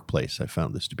in the workplace, I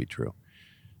found this to be true.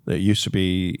 It used to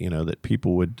be, that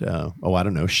people would,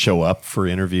 show up for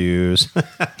interviews,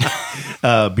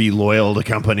 be loyal to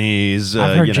companies.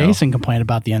 I've heard Jason complain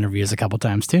about the interviews a couple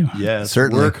times too. Yes,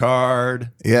 certainly. Work hard.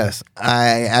 Yes,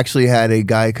 I actually had a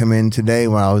guy come in today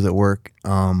when I was at work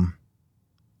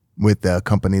with the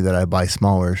company that I buy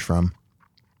smallers from,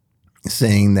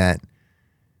 saying that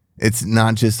it's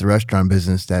not just the restaurant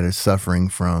business that is suffering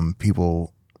from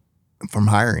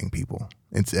hiring people.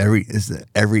 It's every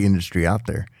industry out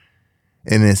there.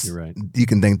 And You're right. You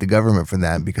can thank the government for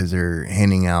that because they're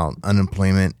handing out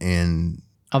unemployment and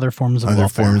other forms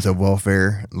of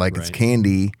welfare like it's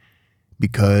candy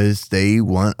because they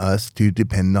want us to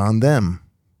depend on them.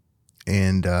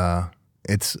 And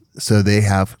it's so they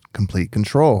have complete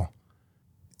control.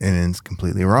 And it's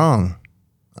completely wrong.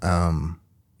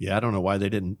 Yeah, I don't know why they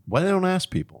don't ask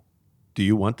people, do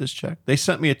you want this check? They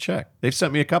sent me a check. They've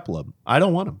sent me a couple of them. I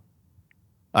don't want them.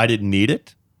 I didn't need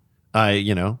it.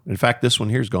 In fact, this one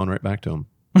here is going right back to them.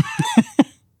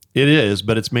 It is,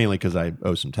 but it's mainly because I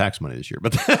owe some tax money this year.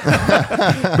 But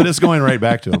but it's going right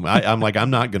back to him. I'm like, I'm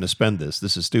not going to spend this.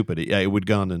 This is stupid. It would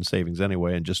go in savings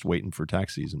anyway, and just waiting for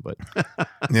tax season. But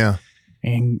yeah,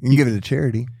 and you can give it to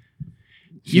charity.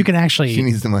 You can actually. She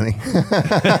needs the money.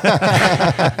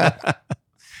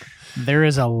 There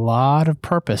is a lot of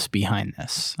purpose behind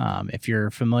this. If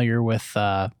you're familiar with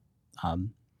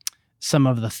some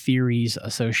of the theories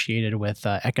associated with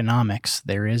economics,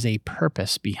 there is a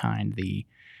purpose behind the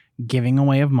giving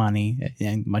away of money.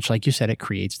 And much like you said, it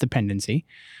creates dependency,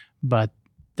 but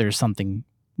there's something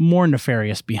more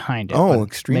nefarious behind it. Oh,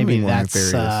 extremely more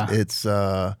nefarious.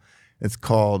 It's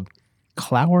called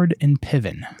Cloward and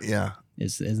Piven. Yeah.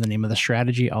 Is the name of the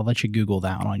strategy. I'll let you Google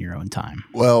that one on your own time.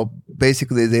 Well,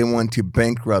 basically, they want to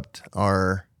bankrupt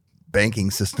our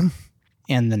banking system.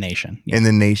 And the nation. Yeah. And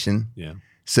the nation. Yeah.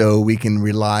 So we can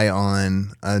rely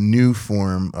on a new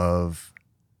form of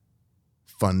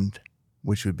fund,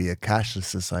 which would be a cashless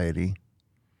society.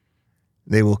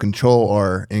 They will control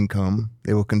our income.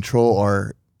 They will control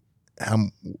our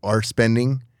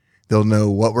spending. They'll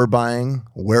know what we're buying,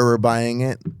 where we're buying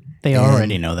it. They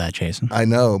already know that, Jason. I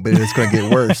know, but it's going to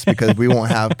get worse because we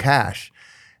won't have cash.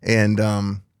 And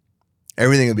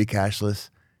everything will be cashless.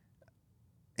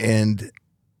 And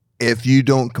if you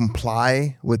don't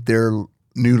comply with their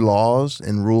new laws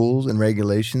and rules and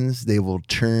regulations, they will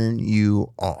turn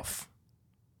you off.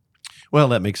 Well,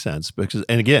 that makes sense because,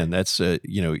 and again, that's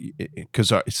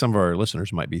because some of our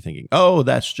listeners might be thinking, "Oh,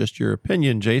 that's just your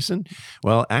opinion, Jason."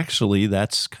 Well, actually,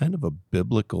 that's kind of a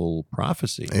biblical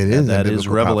prophecy. It is. That is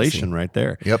Revelation right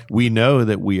there. Yep. We know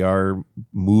that we are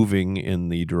moving in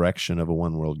the direction of a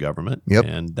one world government. Yep.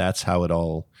 And that's how it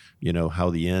all, how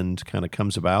the end kind of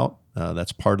comes about.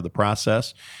 That's part of the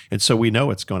process. And so we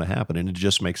know it's going to happen, and it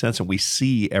just makes sense. And we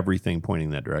see everything pointing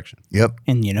in that direction. Yep.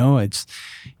 And it's.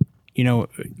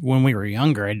 When we were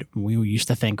younger, we used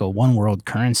to think a one world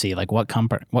currency, like what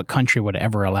country would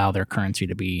ever allow their currency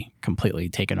to be completely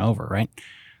taken over, right?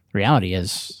 The reality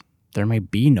is there may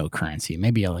be no currency,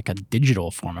 maybe like a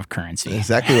digital form of currency.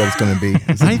 Exactly what it's going to be.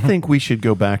 I think we should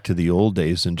go back to the old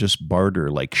days and just barter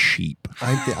like sheep.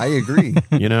 I agree.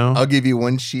 I'll give you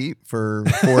one sheep for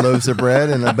 4 loaves of bread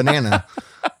and a banana.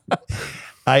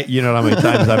 How many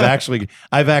times I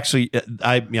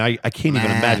can't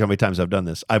even imagine how many times I've done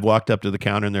this. I've walked up to the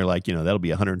counter and they're like, that'll be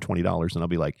 $120. And I'll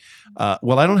be like,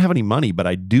 well, I don't have any money, but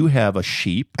I do have a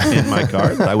sheep in my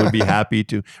cart that I would be happy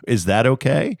to. Is that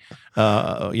okay?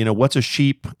 What's a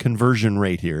sheep conversion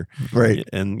rate here? Right.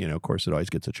 And, of course, it always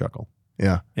gets a chuckle.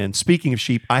 Yeah. And speaking of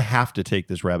sheep, I have to take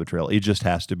this rabbit trail. It just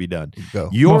has to be done. Go.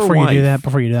 Before you do that,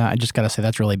 I just got to say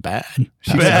that's really bad.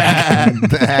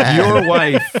 Bad. Your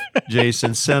wife,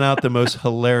 Jason, sent out the most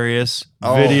hilarious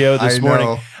video this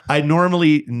morning. I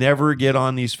normally never get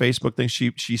on these Facebook things.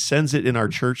 She sends it in our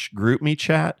church GroupMe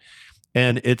chat,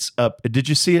 and it's up. Did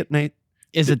you see it, Nate?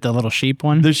 Is it the little sheep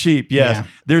one? The sheep, yes. Yeah.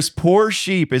 There's poor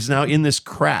sheep is now in this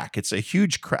crack. It's a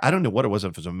huge crack. I don't know what it was, if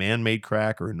it was a man-made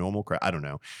crack or a normal crack. I don't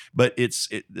know. But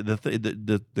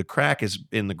the crack is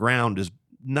in the ground is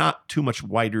not too much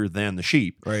wider than the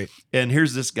sheep. Right. And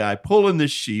here's this guy pulling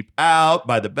this sheep out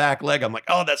by the back leg. I'm like,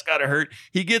 oh, that's got to hurt.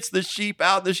 He gets the sheep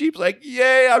out. The sheep's like,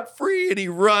 yay, I'm free. And he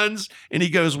runs and he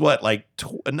goes, what, like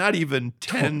not even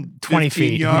 10, 20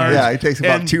 feet yards. Yeah, he takes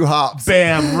about 2 hops.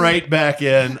 Bam, right back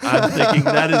in. I'm thinking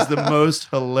that is the most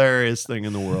hilarious thing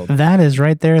in the world. That is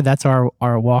right there. That's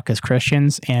our walk as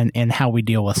Christians and how we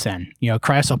deal with sin.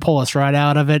 Christ will pull us right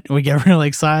out of it. We get really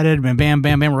excited and bam,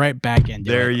 bam, bam, right back into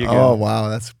it. There you go. Oh,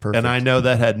 wow. That's perfect. And I know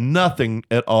that had nothing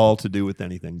at all to do with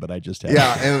anything, but I just had.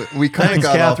 Yeah, and we kind of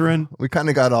got Catherine. off. We kind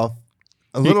of got off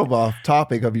a little off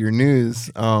topic of your news.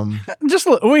 Not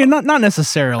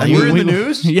necessarily. We're in the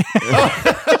news. Yeah.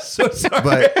 Oh, so sorry.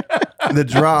 But the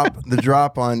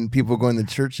drop on people going to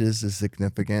churches is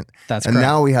significant. That's and correct.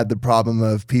 now we had the problem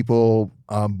of people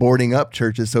boarding up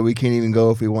churches, so we can't even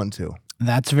go if we want to.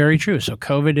 That's very true. So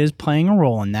COVID is playing a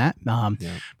role in that,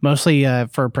 mostly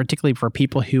particularly for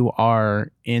people who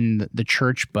are in the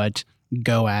church but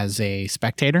go as a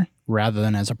spectator rather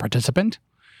than as a participant.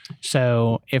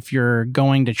 So if you're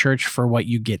going to church for what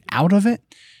you get out of it,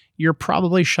 you're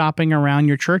probably shopping around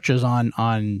your churches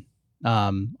on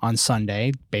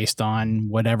Sunday based on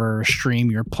whatever stream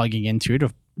you're plugging into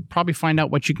to probably find out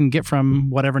what you can get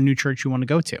from whatever new church you want to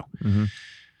go to. Mm-hmm.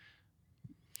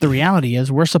 The reality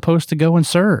is we're supposed to go and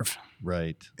serve.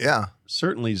 Right. Yeah.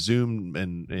 Certainly Zoom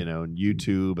and and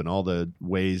YouTube and all the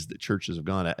ways that churches have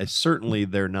gone. Certainly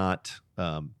they're not.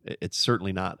 It's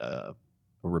certainly not a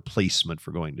replacement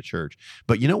for going to church.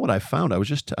 But you know what I found?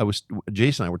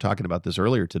 Jason and I were talking about this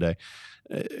earlier today.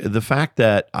 The fact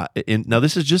that now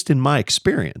this is just in my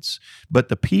experience, but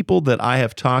the people that I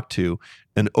have talked to,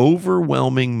 an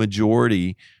overwhelming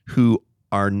majority who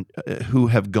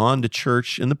have gone to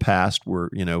church in the past were,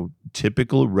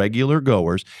 typical regular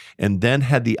goers and then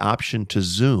had the option to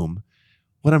Zoom.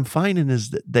 What I'm finding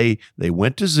is that they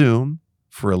went to Zoom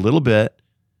for a little bit.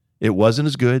 It wasn't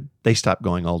as good. They stopped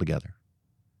going altogether.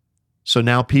 So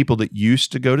now people that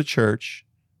used to go to church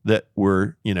that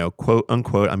were, quote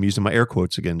unquote, I'm using my air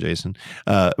quotes again, Jason,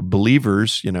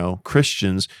 believers,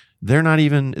 Christians, they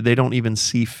don't even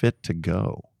see fit to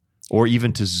go. Or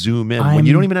even to Zoom in when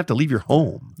you don't even have to leave your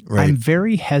home. Right. I'm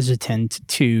very hesitant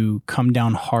to come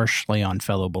down harshly on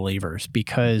fellow believers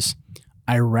because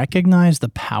I recognize the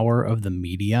power of the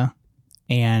media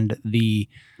and the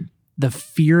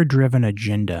fear-driven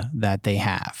agenda that they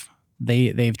have.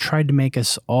 They've tried to make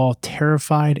us all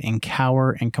terrified and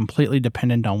cower and completely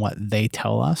dependent on what they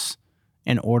tell us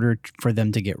in order for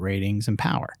them to get ratings and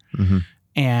power. Mm-hmm.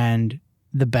 And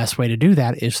the best way to do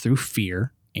that is through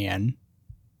fear and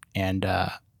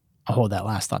I'll hold that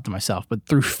last thought to myself, but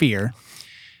through fear.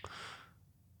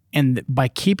 And by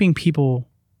keeping people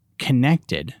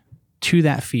connected to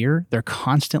that fear, they're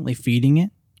constantly feeding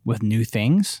it with new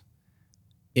things.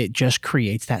 It just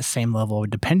creates that same level of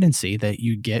dependency that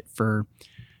you get for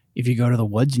if you go to the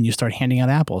woods and you start handing out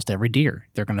apples to every deer.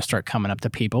 They're going to start coming up to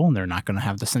people and they're not going to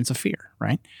have the sense of fear,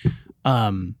 right?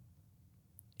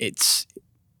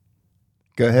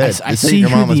 Go ahead. I see your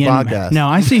mama's podcast. No,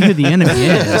 I see who the enemy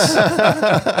is.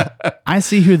 I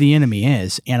see who the enemy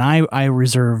is, and I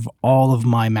reserve all of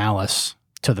my malice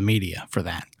to the media for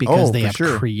that because they have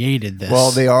created this.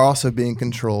 Well, they are also being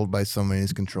controlled by somebody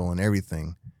who's controlling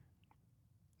everything.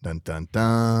 Dun dun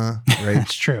dun. Right.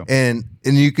 That's true. And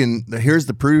here's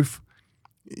the proof.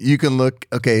 You can look.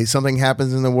 Okay, something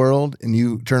happens in the world, and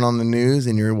you turn on the news,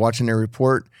 and you're watching a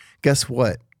report. Guess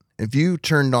what? If you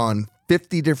turned on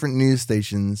 50 different news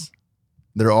stations,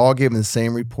 they're all giving the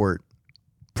same report,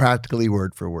 practically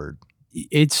word for word.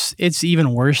 It's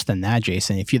even worse than that,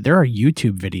 Jason. There are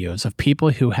YouTube videos of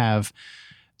people who have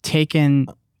taken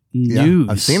news.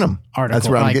 I've seen them. That's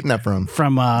where I'm getting that from.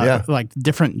 From like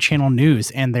different channel news,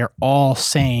 and they're all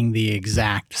saying the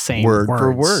exact same word words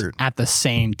for word at the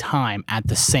same time, at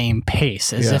the same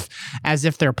pace, as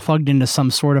if they're plugged into some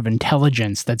sort of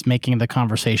intelligence that's making the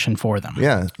conversation for them.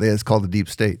 Yeah, it's called the deep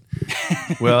state.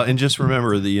 Well, and just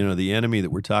remember the enemy that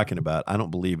we're talking about. I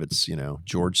don't believe it's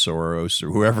George Soros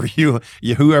or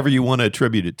whoever you want to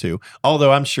attribute it to.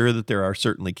 Although I'm sure that there are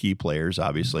certainly key players,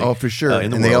 obviously. Oh, for sure,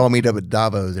 and they all meet up at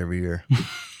Davos every year.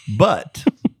 But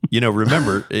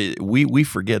remember, we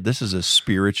forget this is a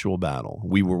spiritual battle.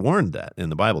 We were warned that in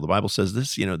the Bible. The Bible says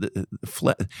this, the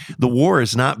war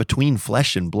is not between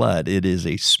flesh and blood. It is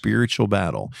a spiritual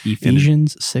battle.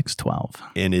 Ephesians 6:12.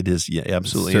 And it is,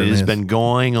 absolutely. It has been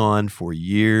going on for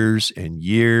years and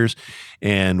years,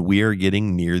 and we are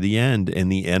getting near the end.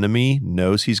 And the enemy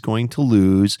knows he's going to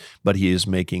lose, but he is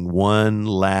making one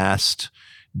last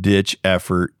ditch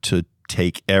effort to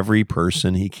take every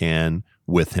person he can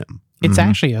with him. It's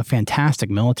actually a fantastic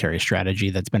military strategy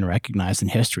that's been recognized in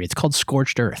history. It's called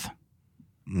scorched earth.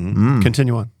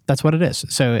 Continue on. That's what it is.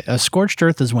 So a scorched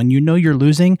earth is when you're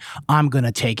losing, I'm going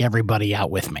to take everybody out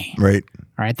with me. Right.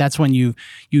 All right. That's when you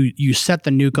set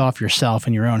the nuke off yourself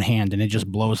in your own hand and it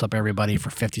just blows up everybody for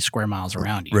 50 square miles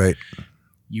around you. Right.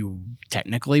 You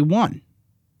technically won.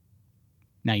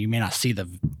 Now you may not see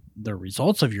the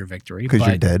results of your victory because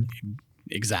you're dead.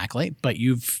 Exactly. But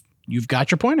you've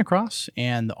got your point across,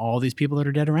 and all these people that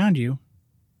are dead around you,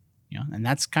 and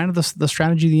that's kind of the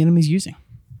strategy the enemy's using.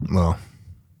 Well,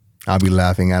 I'll be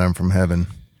laughing at him from heaven.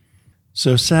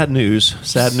 So sad news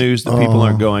that people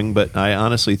aren't going. But I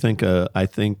honestly think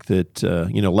that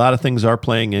a lot of things are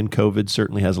playing in. COVID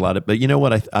certainly has a lot of. But you know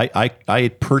what I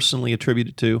personally attribute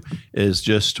it to is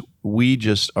we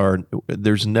are.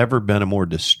 There's never been a more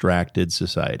distracted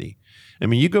society. I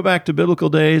mean, you go back to biblical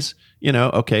days,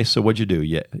 okay, so what'd you do?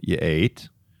 You ate,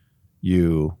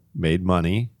 you made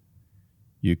money,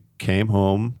 you came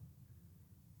home,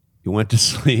 you went to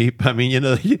sleep. I mean,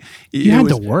 you had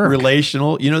to work.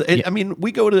 Relational, I mean,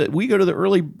 we go to the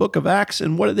early book of Acts,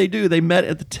 and what did they do? They met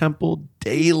at the temple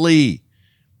daily.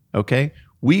 Okay?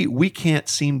 We can't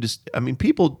seem to,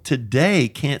 people today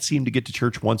can't seem to get to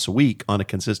church once a week on a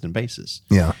consistent basis.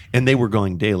 Yeah. And they were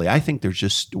going daily. I think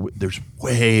there's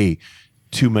way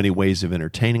too many ways of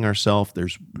entertaining ourselves.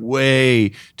 There's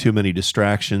way too many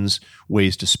distractions,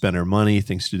 ways to spend our money,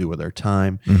 things to do with our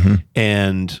time.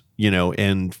 And,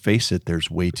 and face it,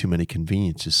 there's way too many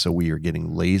conveniences. So we are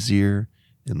getting lazier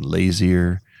and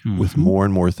lazier with more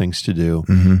and more things to do.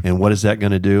 And what is that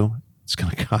going to do? It's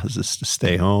going to cause us to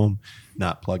stay home,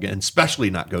 not plug in, and especially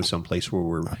not go someplace where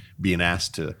we're being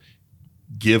asked to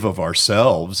give of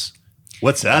ourselves.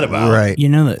 What's that about? Right.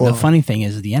 The funny thing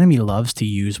is the enemy loves to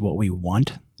use what we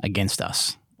want against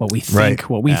us. What we think,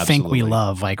 think we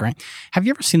love. Like, right? Have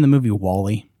you ever seen the movie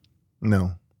WALL-E?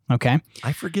 No. Okay.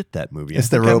 I forget that movie. It's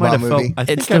the robot movie. I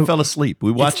think I fell asleep.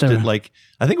 We watched it I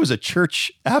think it was a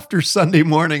church after Sunday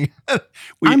morning.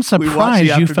 I'm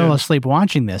surprised you fell asleep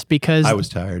watching this because I was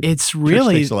tired. It's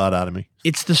really church takes a lot out of me.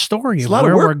 It's the story of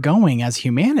where we're going as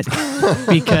humanity.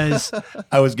 Because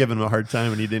I was giving him a hard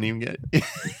time and he didn't even get it.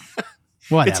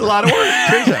 Whatever. It's a lot of work.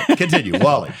 Turns out. Continue,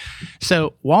 WALL-E.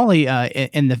 So WALL-E,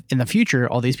 in the future,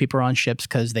 all these people are on ships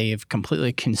because they've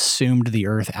completely consumed the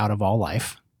Earth out of all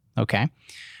life. Okay.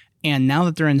 And now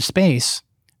that they're in space,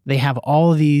 they have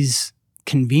all these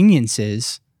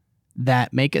conveniences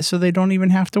that make it so they don't even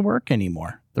have to work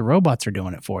anymore. The robots are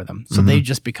doing it for them. So they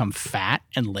just become fat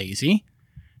and lazy,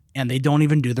 and they don't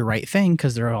even do the right thing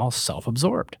because they're all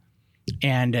self-absorbed.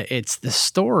 And it's the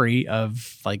story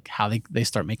of like how they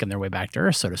start making their way back to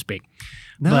Earth, so to speak.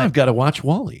 Now I've got to watch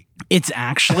WALL-E. It's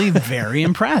actually very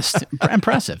impressive.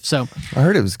 So I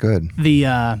heard it was good.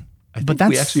 I think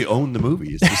we actually own the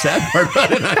movie. It's the sad part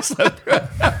about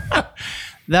it.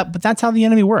 But that's how the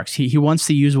enemy works. He wants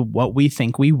to use what we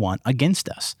think we want against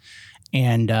us.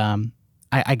 And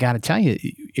I got to tell you,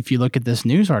 if you look at this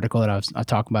news article that I was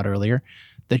talking about earlier,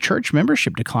 the church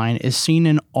membership decline is seen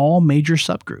in all major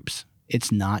subgroups. It's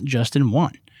not just in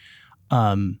one.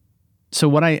 So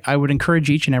what I would encourage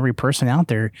each and every person out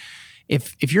there,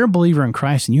 if you're a believer in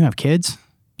Christ and you have kids,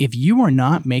 if you are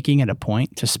not making it a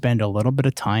point to spend a little bit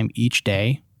of time each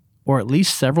day, or at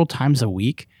least several times a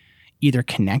week, either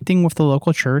connecting with the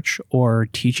local church or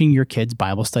teaching your kids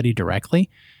Bible study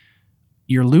directly,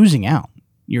 you're losing out.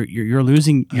 You're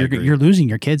losing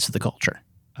your kids to the culture.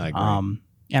 I agree.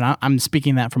 And I'm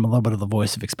speaking that from a little bit of the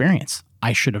voice of experience.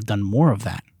 I should have done more of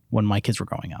that when my kids were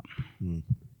growing up.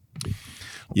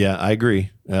 Yeah, I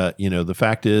agree. The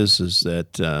fact is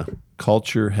that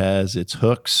culture has its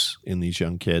hooks in these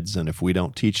young kids, and if we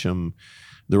don't teach them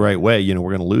the right way, we're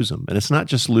going to lose them. And it's not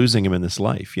just losing them in this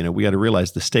life. We got to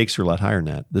realize the stakes are a lot higher than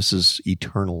that. This is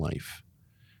eternal life,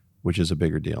 which is a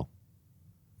bigger deal.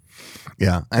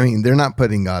 Yeah, I mean, they're not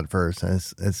putting God first.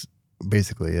 That's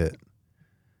basically it.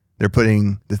 They're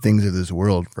putting the things of this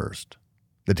world first,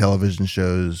 the television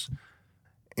shows,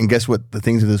 and guess what? The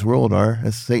things of this world are?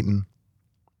 It's Satan.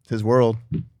 It's his world.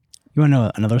 You want to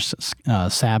know another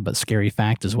sad but scary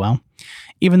fact as well?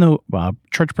 Even though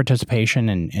church participation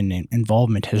and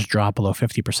involvement has dropped below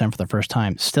 50% for the first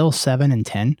time, still 7 in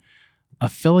 10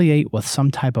 affiliate with some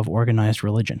type of organized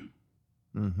religion.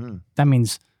 That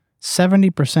means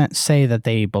 70% say that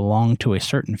they belong to a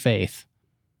certain faith,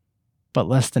 but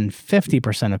less than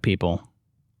 50% of people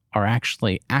are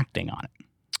actually acting on it.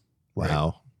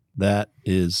 Wow. That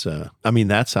is,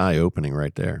 that's eye-opening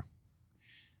right there.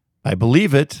 I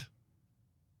believe it,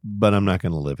 but I'm not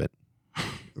going to live it.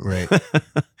 Right.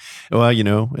 Well,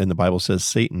 and the Bible says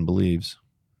Satan believes.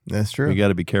 That's true. You got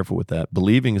to be careful with that.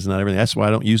 Believing is not everything. That's why I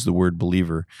don't use the word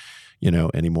believer,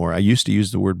 anymore. I used to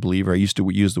use the word believer. I used to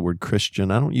use the word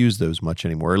Christian. I don't use those much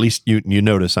anymore. Or at least you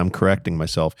notice I'm correcting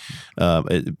myself.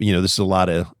 This is a lot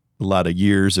of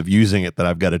years of using it that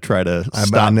I've got to try to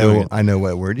stop doing it. I know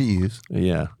what word to use.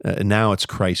 Yeah. And now it's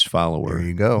Christ follower. There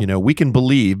you go. We can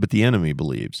believe, but the enemy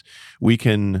believes. We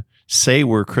can say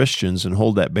we're Christians and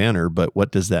hold that banner, but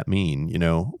what does that mean?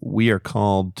 We are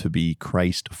called to be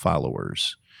Christ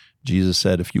followers. Jesus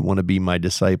said, if you want to be my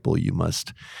disciple, you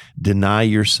must deny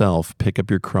yourself, pick up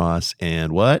your cross,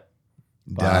 and what?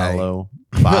 Follow.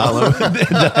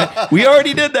 We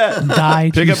already did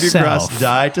that. Pick up your cross,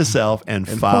 die to self, and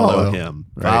follow him.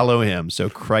 Right. Follow him. So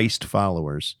Christ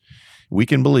followers. We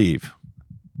can believe,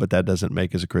 but that doesn't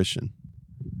make us a Christian.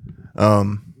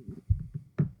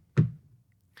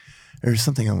 There's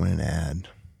something I wanted to add.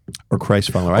 Or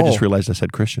Christ follower. I just realized I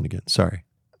said Christian again. Sorry.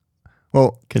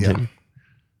 Well, continue. Yeah.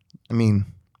 I mean,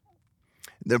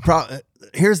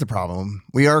 here's the problem.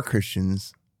 We are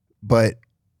Christians, but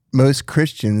most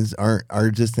Christians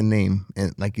are just a name,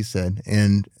 and like you said,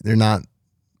 and they're not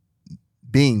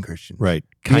being Christians. Right.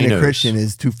 Being a Christian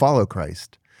is to follow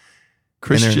Christ.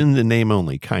 Christian, the name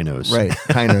only, kainos. Right,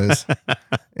 kainos.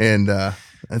 And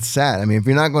that's sad. I mean, if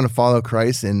you're not going to follow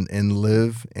Christ and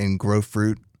live and grow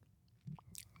fruit,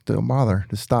 don't bother.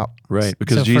 Just stop. Right,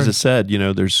 because Jesus said,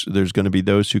 there's going to be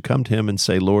those who come to him and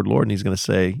say, Lord, Lord, and he's going to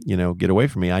say, get away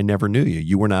from me. I never knew you.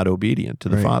 You were not obedient to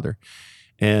the Father.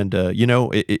 And, and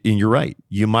you're right.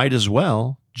 You might as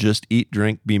well just eat,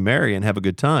 drink, be merry, and have a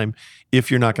good time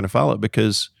if you're not going to follow it,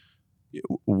 because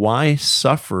why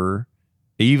suffer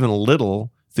even a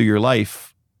little through your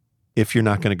life if you're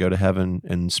not going to go to heaven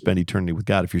and spend eternity with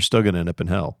God? If you're still going to end up in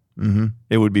hell,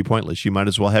 it would be pointless. You might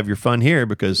as well have your fun here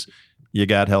because you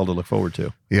got hell to look forward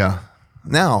to. Yeah.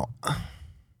 Now,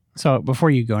 so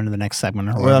before you go into the next segment,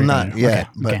 I'm not yet.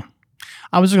 Okay.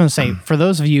 I was going to say, for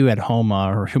those of you at home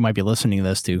or who might be listening to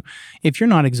this too, if you're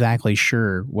not exactly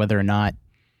sure whether or not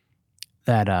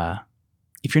that,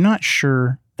 if you're not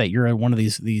sure that you're one of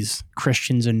these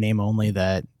Christians in name only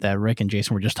that Rick and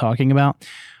Jason were just talking about,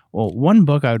 well, one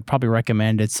book I would probably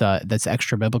recommend, that's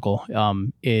extra biblical,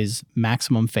 is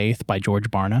Maximum Faith by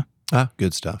George Barna.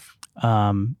 Good stuff.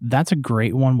 That's a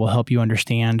great one. Will help you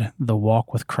understand the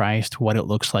walk with Christ, what it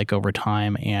looks like over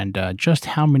time, and just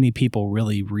how many people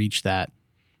really reach that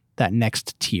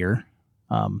next tier.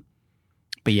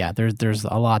 But yeah, there's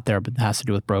a lot there, but it has to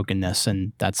do with brokenness,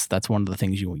 and that's one of the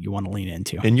things you want to lean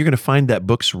into. And you're going to find that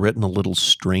book's written a little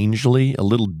strangely, a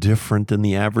little different than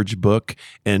the average book,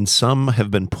 and some have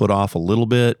been put off a little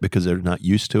bit because they're not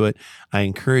used to it. I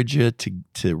encourage you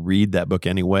to read that book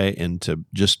anyway and to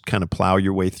just kind of plow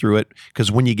your way through it,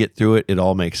 because when you get through it, it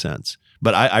all makes sense.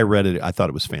 But I read it. I thought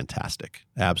it was fantastic,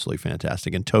 absolutely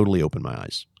fantastic, and totally opened my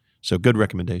eyes. So good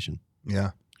recommendation.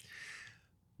 Yeah.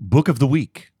 Book of the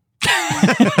week.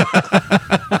 Book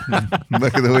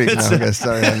of the week. No, I'm going to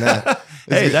start on that.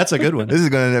 That's a good one. This is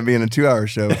going to end up being a 2-hour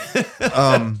show.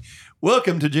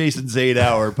 Welcome to Jason's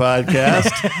 8-hour podcast.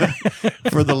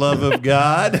 For the love of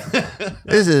God.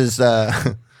 This is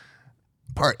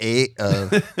part 8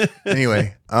 of.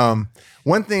 Anyway,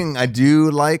 one thing I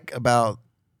do like about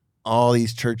all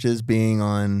these churches being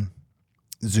on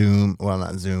Zoom, well,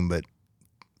 not Zoom, but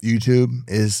YouTube,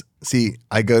 is,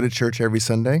 I go to church every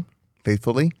Sunday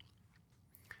faithfully.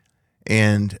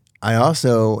 And I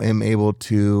also am able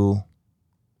to,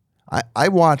 I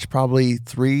watch probably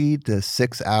 3 to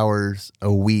 6 hours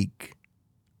a week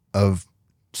of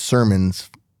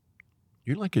sermons.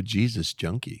 You're like a Jesus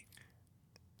junkie.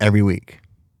 Every week.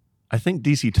 I think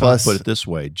DC Talk put it this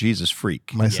way, Jesus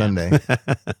freak. Sunday.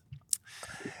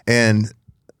 And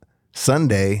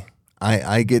Sunday,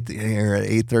 I get here at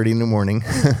 8:30 in the morning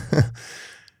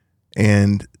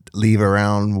and leave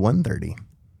around 1:30.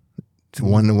 To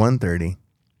 1 to 1:30.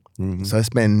 Mm-hmm. So I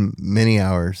spend many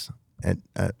hours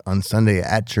on Sunday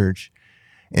at church.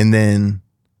 And then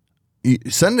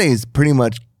Sunday is pretty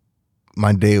much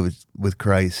my day with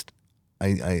Christ.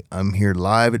 I'm here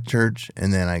live at church,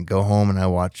 and then I go home and I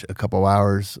watch a couple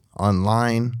hours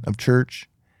online of church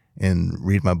and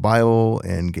read my Bible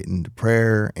and get into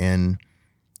prayer, and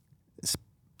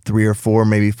 3 or 4,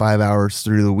 maybe 5 hours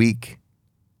through the week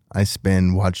I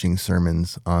spend watching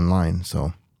sermons online.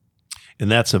 So. And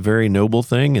that's a very noble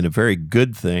thing and a very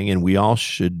good thing, and we all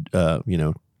should,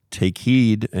 take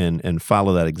heed and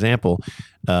follow that example.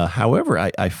 However,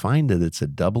 I find that it's a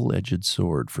double-edged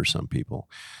sword for some people.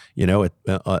 On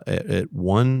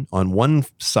one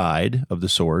side of the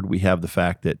sword, we have the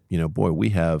fact that we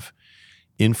have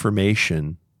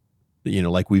information,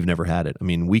 like we've never had it. I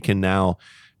mean, we can now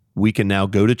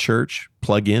go to church,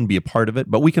 plug in, be a part of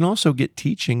it, but we can also get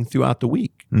teaching throughout the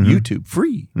week, YouTube,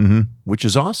 free, which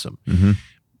is awesome. Mm-hmm.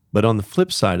 But on the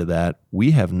flip side of that,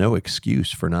 we have no excuse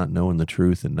for not knowing the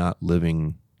truth and not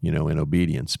living, in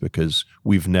obedience, because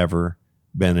we've never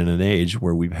been in an age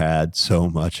where we've had so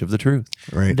much of the truth.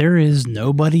 Right. There is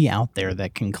nobody out there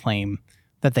that can claim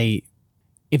that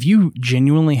if you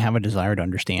genuinely have a desire to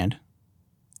understand,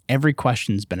 every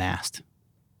question's been asked.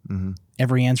 Mm-hmm.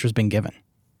 Every answer's been given.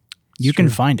 You can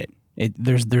find it.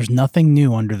 There's nothing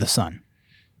new under the sun.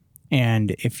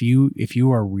 And if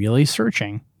you are really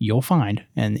searching, you'll find.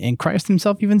 And Christ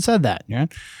himself even said that.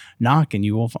 Knock and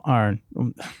you will, or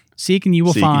seek and you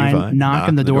will find. Knock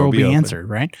and the door will be answered.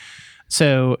 Right.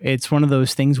 So it's one of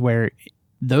those things where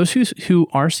those who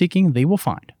are seeking, they will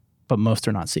find, but most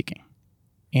are not seeking.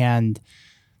 And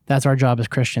that's our job as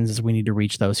Christians, is we need to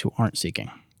reach those who aren't seeking.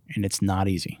 And it's not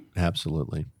easy.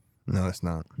 Absolutely. No, it's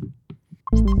not.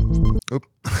 Oop.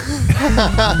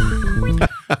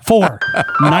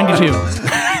 492.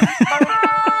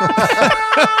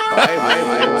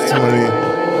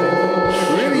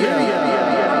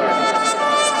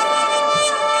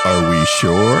 Are we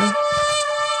sure?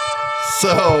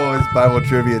 So it's Bible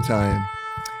trivia time.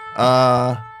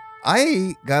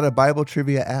 I got a Bible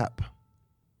trivia app.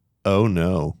 Oh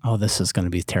no! Oh, this is going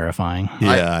to be terrifying.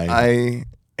 Yeah, I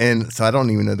And so I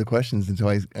don't even know the questions until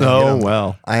I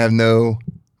well. I have no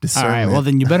discernment. All right. Well,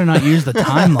 then you better not use the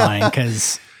timeline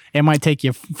because it might take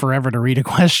you forever to read a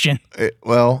question.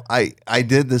 Well, I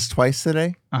did this twice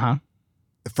today. Uh-huh.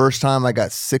 The first time I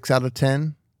got 6 out of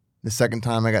 10. The second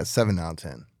time I got 7 out of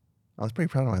 10. I was pretty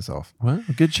proud of myself. Well,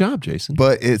 good job, Jason.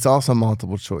 But it's also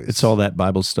multiple choice. It's all that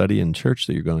Bible study in church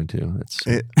that you're going to.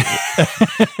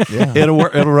 Yeah. It'll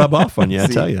rub off on you, I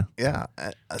tell you. Yeah.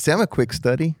 See, I'm a quick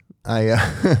study.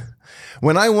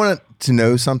 When I want to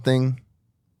know something,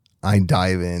 I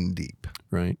dive in deep.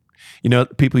 Right.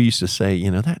 People used to say,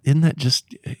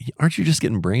 aren't you just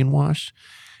getting brainwashed?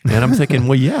 And I'm thinking,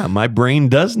 well, yeah, my brain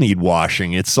does need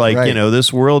washing. It's like, right.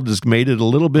 This world has made it a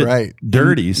little bit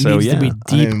dirty. So needs to be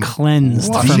deep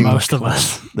cleansed for most of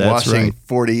us. That's washing right.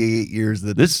 48 years.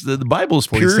 The Bible's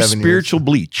pure spiritual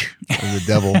bleach. The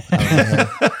devil.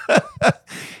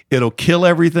 It'll kill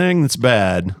everything that's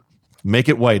bad. Make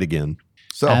it white again.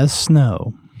 So, as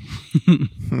snow.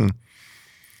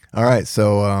 All right.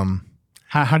 So,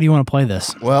 how do you want to play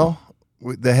this? Well,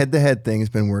 the head-to-head thing has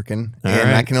been working,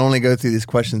 and I can only go through these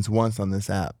questions once on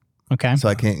this app. Okay. So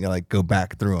I can't go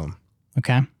back through them.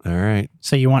 Okay. All right.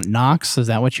 So you want Knox? Is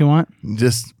that what you want?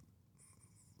 Just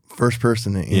first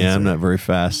person to answer. Yeah, I'm not very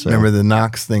fast. So. Remember, the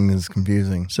Knox thing is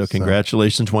confusing. So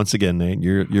congratulations once again, Nate.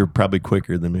 You're probably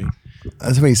quicker than me.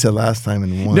 That's what you said last time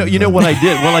in one. No, you know what I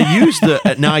did? Well, I used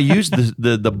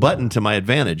the button to my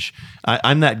advantage.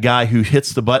 I'm that guy who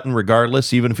hits the button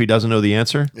regardless, even if he doesn't know the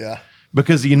answer. Yeah.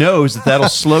 Because he knows that'll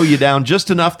slow you down just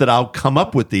enough that I'll come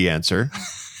up with the answer.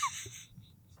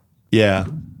 Yeah.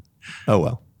 Oh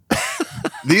well.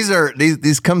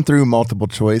 These come through multiple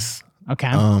choice.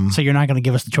 Okay. So you're not going to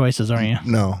give us the choices, are you?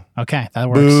 No. Okay, that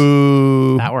works.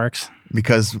 Boo. That works.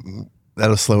 Because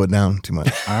that'll slow it down too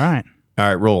much. All right. All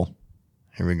right, roll.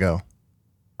 Here we go.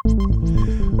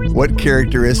 What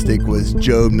characteristic was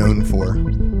Job known for?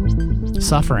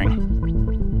 Suffering.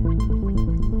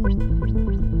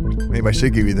 Maybe I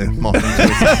should give you the multiple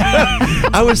choices.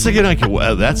 I was thinking,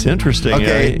 well, that's interesting.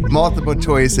 Okay, multiple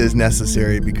choice is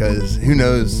necessary because who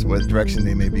knows what direction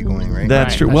they may be going, right?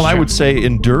 That's true. That's Well, true. I would say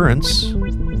endurance.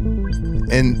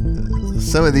 And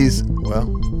some of these,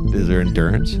 well... Is there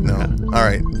endurance? No. All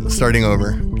right, starting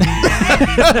over.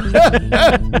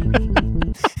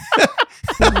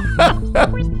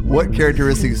 What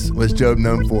characteristics was Job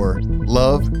known for?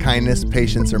 Love, kindness,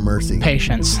 patience, or mercy?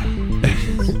 Patience.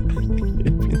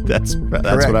 That's what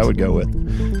I would go with.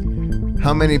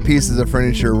 How many pieces of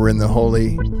furniture were in the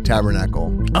holy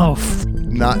tabernacle? Oh,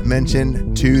 Not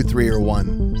mentioned, 2, 3, or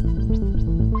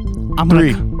 1. I'm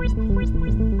 3.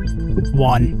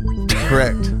 1.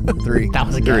 Correct. 3. That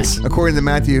was a guess. According to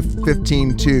Matthew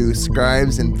 15:2,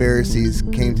 scribes and Pharisees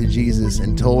came to Jesus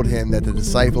and told him that the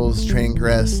disciples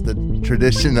transgressed the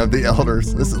tradition of the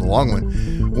elders. This is a long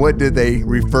one. What did they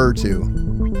refer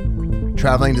to?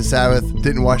 Traveling to Sabbath,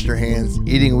 didn't wash their hands,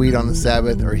 eating wheat on the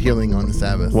Sabbath, or healing on the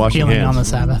Sabbath? Washing Healing hands. on the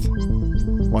Sabbath.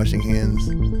 Washing hands.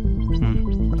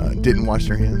 Didn't wash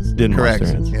their hands. Didn't wash Correct.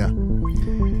 their hands. Yeah.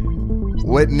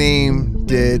 What name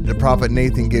did the prophet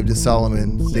Nathan give to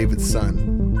Solomon, David's son?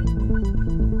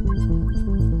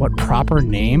 What proper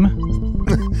name?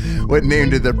 What name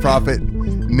did the prophet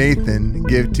Nathan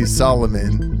give to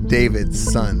Solomon, David's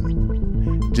son?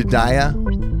 Jediah,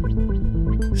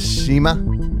 Shema,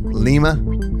 Lema,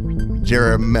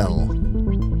 Jeremiel.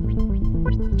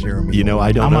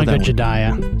 I don't I'm know going to that go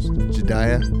one.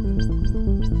 Jediah. Jediah.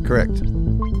 Correct.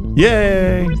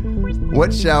 Yay!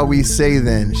 What shall we say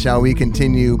then? Shall we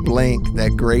continue blank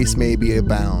that grace may be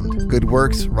abound? Good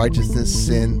works, righteousness,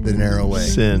 sin, the narrow way.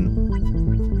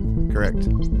 Sin. Correct.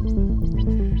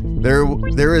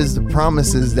 There is the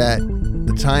promises that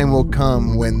the time will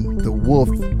come when the wolf,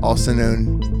 also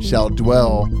known, shall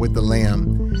dwell with the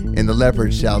lamb, and the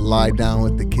leopard shall lie down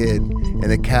with the kid, and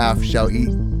the calf and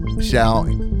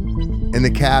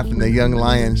the calf and the young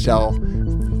lion shall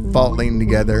falling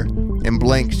together, and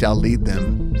blank shall lead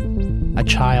them. A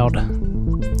child.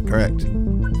 Correct.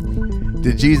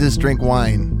 Did Jesus drink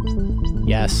wine?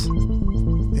 Yes.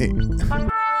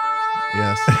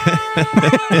 Yes.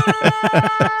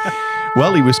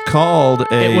 Well, he was called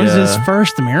It was his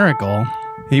first miracle.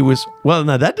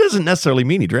 Now that doesn't necessarily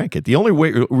mean he drank it. The only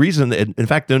reason that, in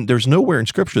fact, there's nowhere in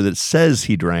Scripture that says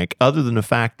he drank, other than the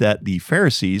fact that the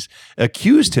Pharisees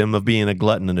accused him of being a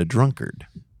glutton and a drunkard.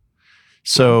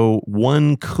 So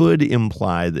one could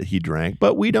imply that he drank,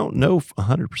 but we don't know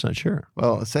 100% sure.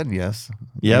 Well, it said yes.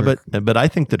 Yeah, but I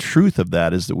think the truth of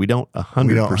that is that we don't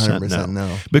 100%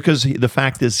 know. Because the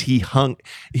fact is he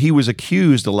was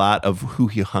accused a lot of who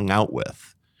he hung out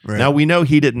with. Right. Now, we know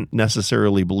he didn't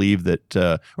necessarily believe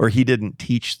that, or he didn't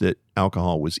teach that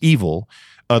alcohol was evil.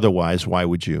 Otherwise, why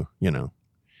would you,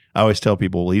 I always tell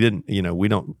people, well, he didn't, we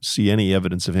don't see any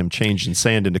evidence of him changing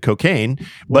sand into cocaine,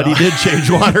 but he did change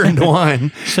water into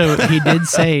wine. So he did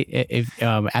say if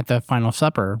at the final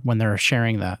supper when they're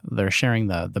sharing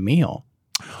the meal.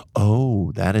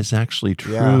 Oh, that is actually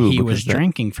true. Yeah. He was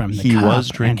drinking from the cup. He was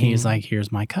drinking. And he's like,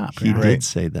 here's my cup. He did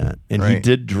say that. And he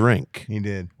did drink. He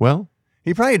did. Well,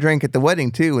 he probably drank at the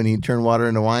wedding too when he turned water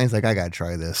into wine. He's like, I got to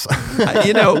try this.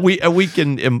 we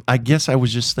can, I guess I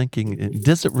was just thinking,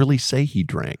 does it really say he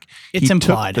drank? It's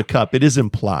implied. Took the cup. It is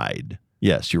implied.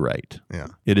 Yes, you're right. Yeah.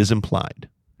 It is implied.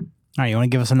 All right, you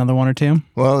want to give us another one or two?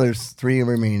 Well, there's 3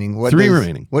 remaining. What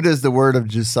does the word of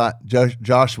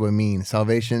Joshua mean?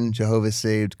 Salvation, Jehovah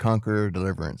saved, conqueror,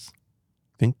 deliverance.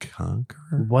 I think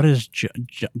conqueror. What does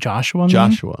Joshua mean?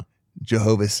 Joshua.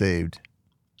 Jehovah saved.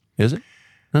 Is it?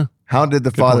 Huh. How did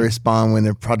the father respond when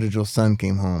the prodigal son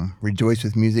came home? Rejoiced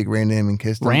with music, ran to him and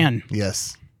kissed him? Ran.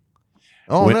 Yes.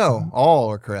 Oh, no. All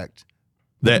are correct.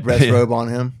 The breast robe on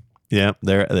him. Yeah,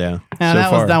 there. Yeah.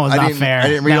 That was not fair. I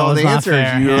didn't read all the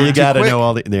answers. You got to know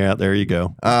all the. Yeah, there you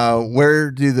go.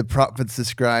 Where do the prophets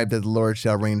describe that the Lord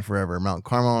shall reign forever? Mount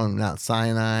Carmel, Mount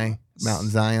Sinai, Mount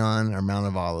Zion, or Mount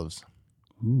of Olives?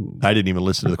 Ooh. I didn't even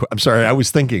listen to the. I'm sorry. I was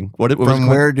thinking. What From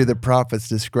where do the prophets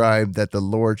describe that the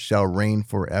Lord shall reign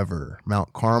forever?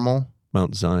 Mount Carmel,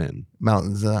 Mount Zion,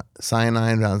 Mount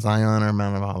Sinai, Mount Zion, or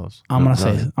Mount of Olives? I'm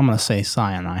gonna say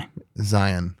Sinai.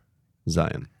 Zion.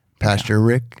 Pastor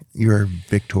Rick, you're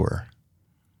Victor.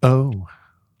 Oh,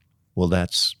 well,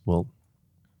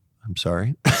 I'm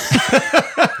sorry.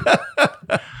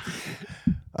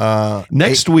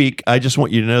 Next week, I just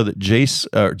want you to know that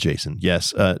Jason,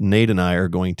 yes, Nate and I are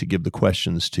going to give the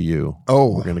questions to you.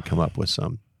 Oh. We're going to come up with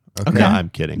some. Okay. No, I'm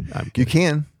kidding. You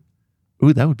can.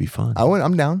 Ooh, that would be fun.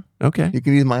 I'm down. Okay. You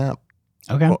can use my app.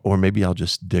 Okay. Or maybe I'll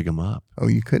just dig them up. Oh,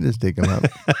 you could just dig them up.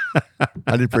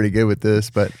 I did pretty good with this,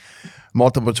 but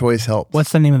multiple choice helps.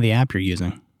 What's the name of the app you're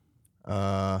using?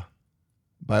 Bible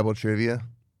Trivia.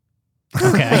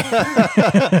 Okay.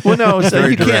 Well, no, so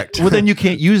you can't. Well, then you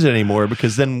can't use it anymore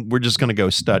because then we're just going to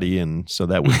go study, and so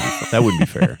that wouldn't be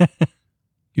fair.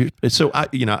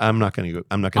 I'm not going to go.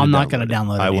 I'm not going to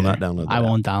download it. I will not download it. I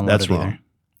won't download That's it wrong. either.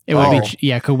 It would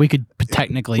be, because we could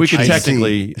technically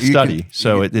study.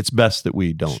 So it's best that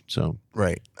we don't. So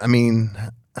right. I mean,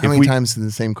 how many times do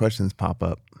the same questions pop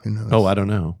up? Who knows? Oh, I don't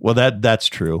know. Well, that's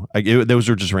true. Those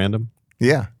are just random.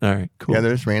 Yeah. All right. Cool. Yeah,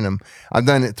 they're just random. I've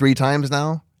done it 3 times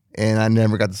now, and I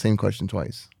never got the same question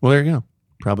twice. Well, there you go.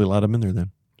 Probably a lot of them in there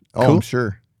then. Oh, cool. I'm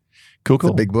sure. Cool. It's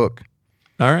a big book.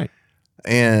 All right.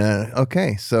 And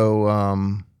okay, so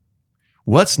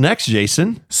what's next,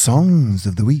 Jason? Songs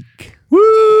of the week.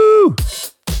 Woo!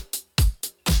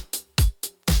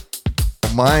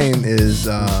 Mine is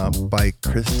by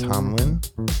Chris Tomlin.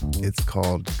 It's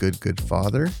called Good, Good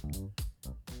Father.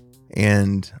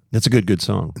 And that's a good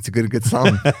song. It's a good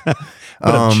song.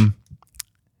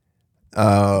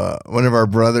 One of our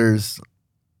brothers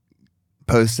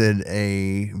posted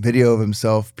a video of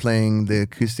himself playing the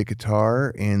acoustic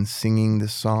guitar and singing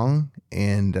this song.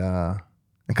 And I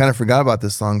kind of forgot about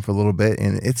this song for a little bit.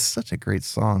 And it's such a great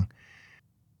song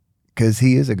because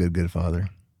he is a good father.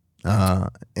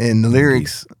 And the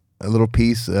lyrics, a little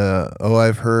piece,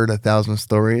 I've heard 1,000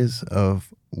 stories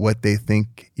of what they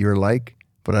think you're like,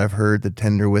 but I've heard the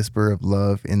tender whisper of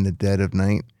love in the dead of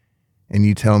night. And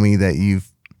you tell me that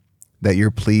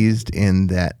you're pleased and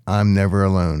that I'm never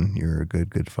alone. You're a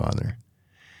good father.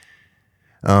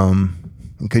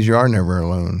 Because you are never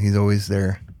alone. He's always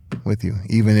there with you.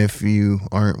 Even if you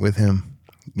aren't with him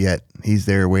yet, he's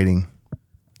there waiting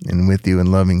and with you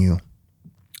and loving you.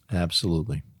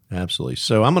 Absolutely.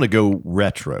 So I'm going to go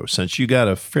retro. Since you got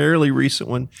a fairly recent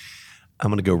one, I'm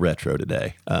going to go retro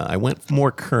today. I went more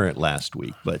current last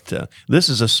week, but this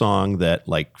is a song that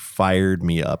fired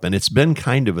me up, and it's been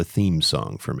kind of a theme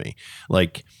song for me.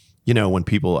 When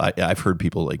people, I've heard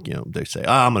people they say,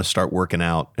 I'm going to start working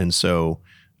out, and so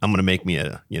I'm going to make me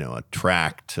a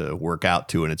track to work out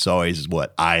to, and it's always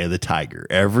Eye of the Tiger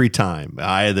every time,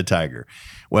 Eye of the Tiger.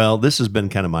 Well, this has been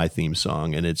kind of my theme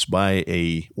song, and it's by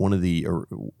one of the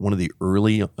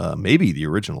early, maybe the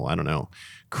original, I don't know,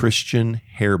 Christian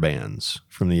hair bands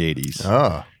from the 80s.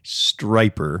 Oh.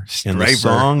 Striper. And the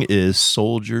song is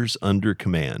Soldiers Under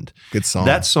Command. Good song.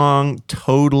 That song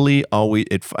totally always,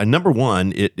 number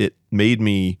one, it made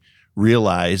me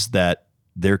realize that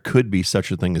there could be such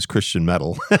a thing as Christian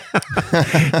metal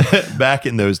back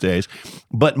in those days.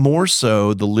 But more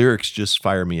so, the lyrics just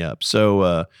fire me up.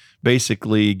 So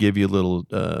basically give you a little,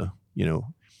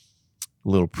 A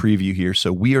little preview here.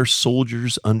 So we are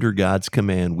soldiers under God's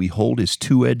command. We hold his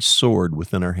two-edged sword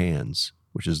within our hands,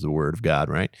 which is the word of God,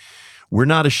 right? We're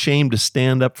not ashamed to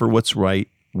stand up for what's right.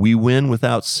 We win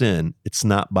without sin. It's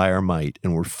not by our might.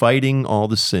 And we're fighting all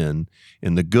the sin.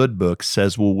 And the good book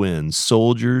says we'll win.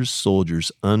 Soldiers,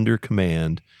 soldiers under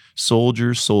command.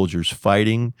 Soldiers, soldiers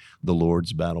fighting the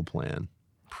Lord's battle plan.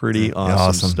 Pretty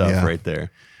awesome stuff right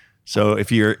there. So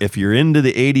if you're into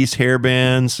the 80s hair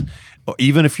bands, or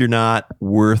even if you're not,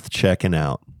 worth checking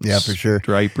out. Yeah, for sure.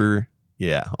 Stryper,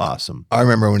 yeah, awesome. I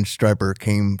remember when Stryper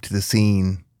came to the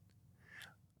scene,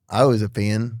 I was a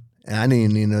fan, and I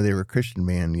didn't even know they were a Christian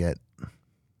band yet.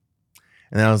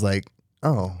 And then I was like,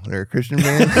 oh, they're a Christian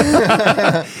band?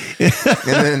 And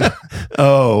then,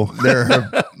 they're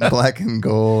Black and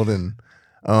Gold. And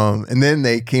then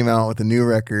they came out with a new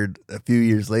record a few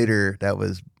years later that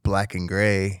was Black and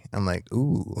Gray. I'm like,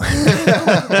 ooh,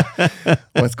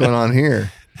 what's going on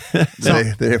here?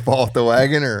 Did they fall off the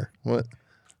wagon or what?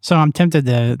 So I'm tempted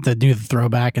to do the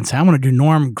throwback and say I want to do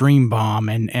Norm Greenbaum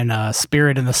and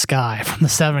Spirit in the Sky from the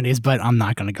 70s, but I'm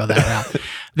not going to go that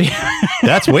route.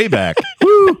 That's way back.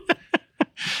 Woo!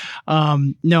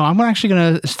 No, I'm actually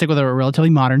going to stick with a relatively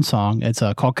modern song. It's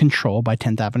called Control by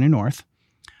 10th Avenue North.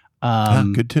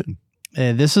 Good tune.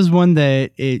 This is one that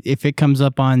if it comes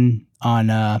up on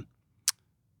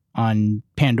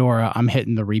Pandora, I'm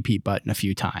hitting the repeat button a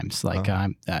few times. Like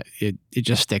it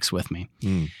just sticks with me.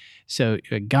 So,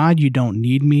 God, you don't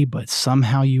need me, but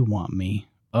somehow you want me.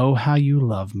 Oh, how you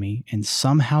love me. And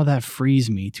somehow that frees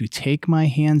me to take my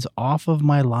hands off of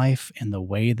my life and the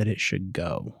way that it should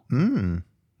go.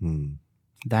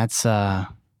 That's one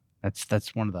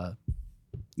of the,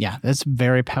 that's a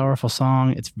very powerful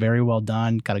song. It's very well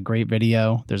done. Got a great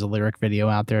video. There's a lyric video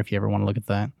out there if you ever want to look at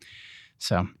that.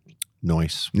 So.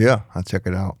 Nice. Yeah, I'll check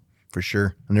it out for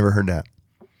sure. I never heard that.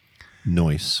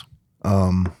 Nice.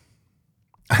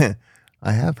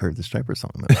 I have heard the Stryper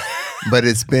song, though. But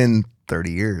it's been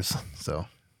 30 years, so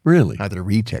really, I have to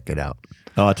recheck it out.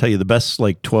 Oh, I'll tell you, the best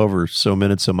 12 or so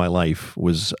minutes of my life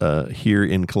was here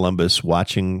in Columbus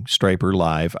watching Stryper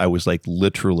live. I was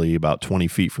literally about 20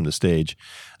 feet from the stage.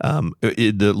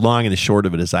 The long and the short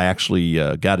of it is I actually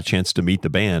got a chance to meet the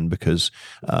band because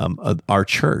our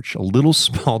church, a little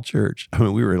small church,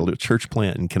 we were a little church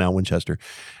plant in Canal Winchester.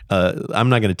 I'm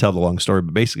not going to tell the long story,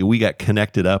 but basically we got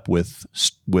connected up with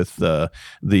the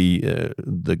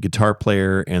guitar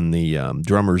player and the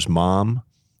drummer's mom,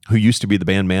 who used to be the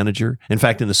band manager. In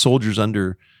fact, in the Soldiers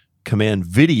Under Command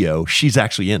video, she's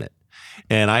actually in it.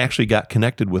 And I actually got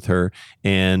connected with her,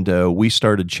 and we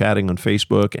started chatting on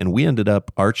Facebook, and we ended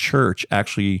up, our church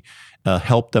actually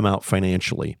helped them out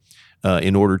financially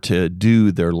in order to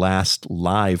do their last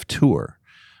live tour.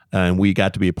 And we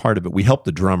got to be a part of it. We helped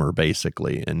the drummer,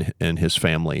 basically, and his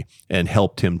family, and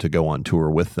helped him to go on tour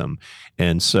with them.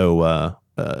 And so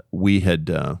we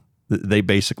had... They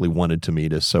basically wanted to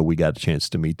meet us, so we got a chance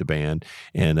to meet the band.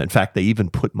 And in fact, they even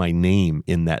put my name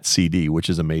in that CD, which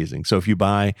is amazing. So if you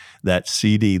buy that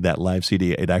CD, that live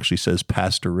CD, it actually says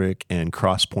Pastor Rick and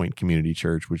Cross Point Community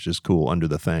Church, which is cool, under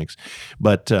the thanks.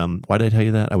 But why did I tell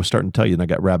you that? I was starting to tell you, and I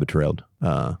got rabbit trailed.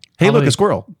 Hey, look, a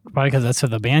squirrel. Probably because that's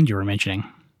the band you were mentioning.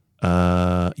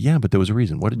 Yeah, but there was a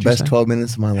reason. What did you say? Best 12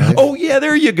 minutes of my life. Oh, yeah,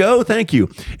 there you go. Thank you.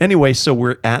 Anyway, so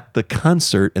we're at the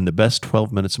concert in the best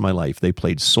 12 minutes of my life. They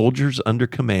played Soldiers Under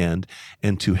Command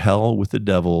and To Hell with the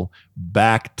Devil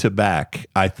back to back.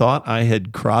 I thought I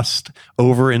had crossed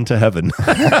over into heaven.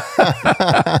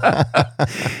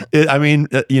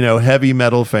 Heavy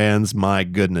metal fans, my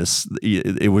goodness,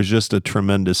 it was just a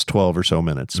tremendous 12 or so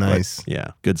minutes. Nice. But,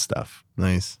 yeah, good stuff.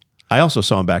 Nice. I also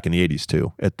saw him back in the 80s,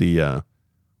 too, at the...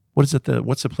 What is it?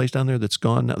 What's the place down there that's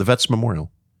gone now? The Vets Memorial.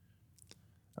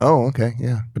 Oh, okay,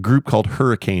 yeah. A group called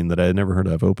Hurricane that I had never heard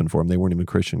of opened for them. They weren't even a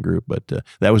Christian group, but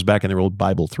that was back in their old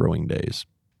Bible throwing days.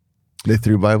 They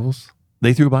threw Bibles?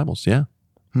 They threw Bibles, yeah.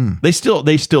 They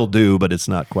still do, but it's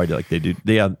not quite like they do.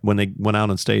 When they went out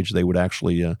on stage, they would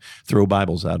actually throw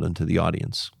Bibles out into the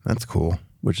audience. That's cool.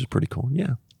 Which is pretty cool,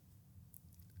 yeah.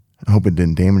 I hope it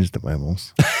didn't damage the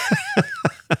Bibles.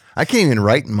 I can't even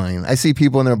write in mine. I see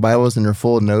people in their Bibles and they're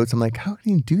full of notes. I'm like, how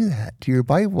can you do that to your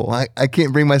Bible? I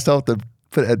can't bring myself to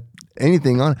put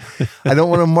anything on it. I don't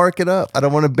want to mark it up. I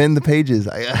don't want to bend the pages.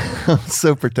 I'm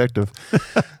so protective.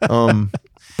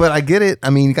 But I get it. I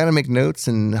mean, you got to make notes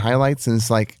and highlights, and it's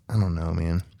like, I don't know,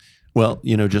 man. Well,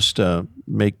 just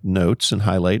make notes and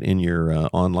highlight in your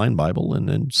online Bible and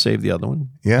then save the other one.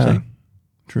 Yeah.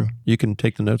 True. You can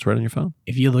take the notes right on your phone.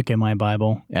 If you look at my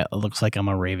Bible, it looks like I'm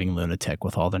a raving lunatic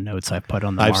with all the notes I've put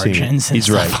on the I've margins and He's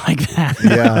stuff right. like that.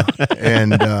 Yeah.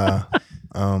 And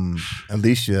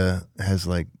Alicia has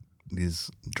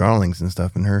these drawings and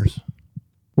stuff in hers.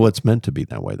 Well, it's meant to be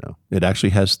that way, though. It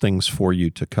actually has things for you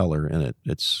to color in it.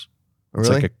 It's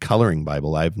like a coloring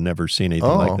Bible. I've never seen anything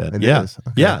like that. It yeah. is.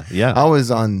 Okay. Yeah. I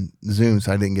was on Zoom,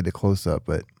 so I didn't get a close up,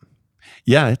 but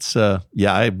yeah, it's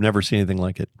I've never seen anything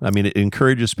like it. I mean, it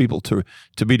encourages people to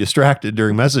be distracted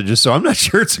during messages, so I'm not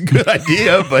sure it's a good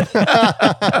idea, but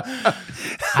I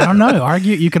don't know.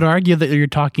 You could argue that you're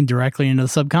talking directly into the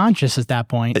subconscious at that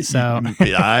point. So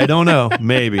I don't know.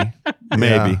 Maybe.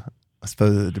 Yeah, I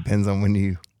suppose it depends on when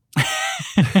you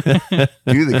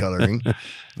do the coloring,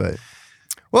 but.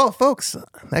 Well, folks,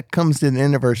 that comes to the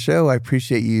end of our show. I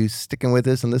appreciate you sticking with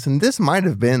us and listening. This might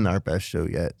have been our best show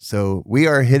yet. So we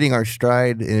are hitting our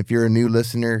stride. And if you're a new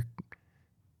listener,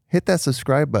 hit that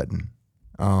subscribe button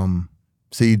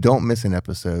so you don't miss an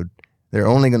episode. They're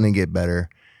only going to get better.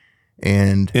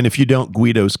 And if you don't,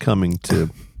 Guido's coming to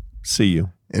see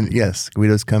you. And yes,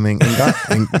 Guido's coming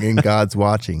and God's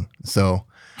watching. So,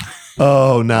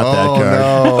 not that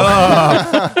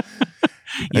card. No.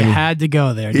 You had to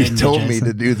go there. He told me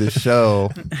to do the show,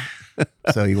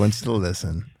 so he wants to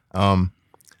listen. All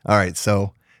right,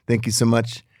 so thank you so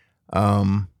much.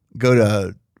 Go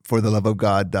to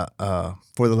fortheloveofgod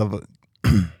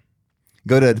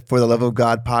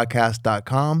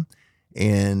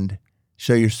and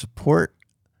show your support.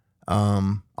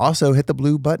 Also hit the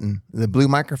blue button, the blue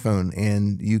microphone,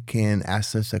 and you can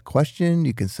ask us a question.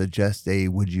 You can suggest a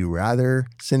would you rather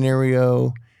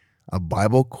scenario, a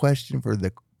Bible question for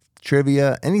the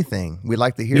trivia, anything. We'd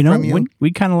like to hear from you.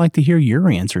 We'd kind of like to hear your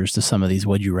answers to some of these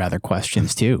would you rather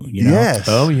questions too. Yes.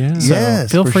 Oh, yeah. So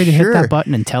yes. Feel free to hit that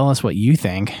button and tell us what you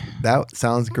think. That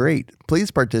sounds great.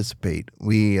 Please participate.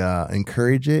 We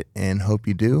encourage it and hope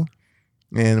you do.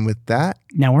 And with that.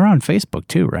 Now we're on Facebook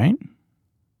too, right?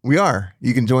 We are.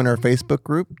 You can join our Facebook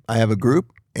group. I have a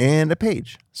group and a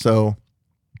page. So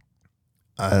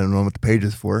I don't know what the page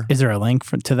is for. Is there a link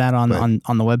to that on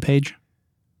the webpage?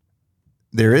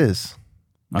 There is.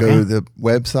 Okay. Go to the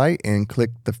website and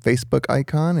click the Facebook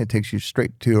icon. It takes you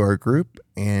straight to our group,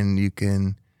 and you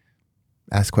can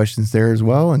ask questions there as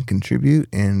well and contribute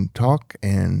and talk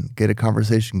and get a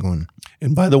conversation going.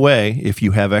 And by the way, if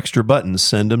you have extra buttons,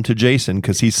 send them to Jason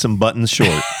because he's some buttons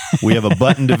short. We have a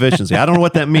button deficiency. I don't know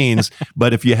what that means,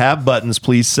 but if you have buttons,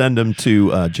 please send them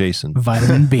to Jason.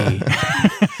 Vitamin B.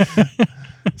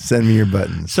 Send me your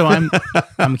buttons. So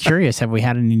I'm curious. Have we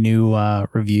had any new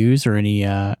reviews or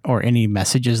any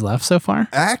messages left so far?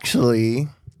 Actually,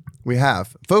 we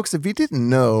have, folks. If you didn't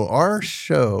know, our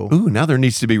show. Ooh, now there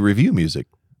needs to be review music.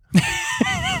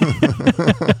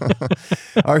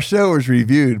 Our show was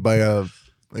reviewed by a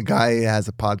guy who has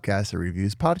a podcast that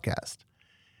reviews podcasts,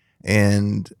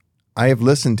 and I have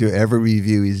listened to every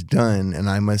review he's done, and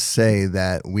I must say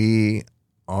that we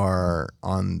are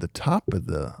on the top of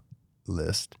the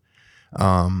list.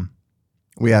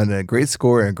 We had a great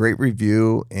score and a great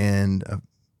review, and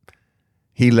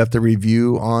he left a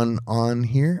review on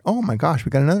here. Oh my gosh, we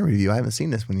got another review. I haven't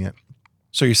seen this one yet.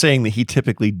 So you're saying that he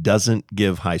typically doesn't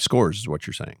give high scores is what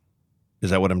you're saying. Is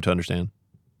that what I'm to understand?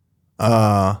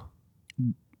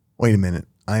 Wait a minute.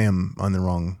 I am on the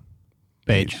wrong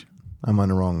page. I'm on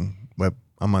the wrong web.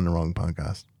 I'm on the wrong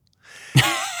podcast.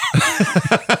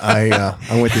 I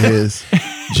went to his.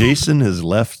 Jason has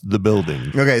left the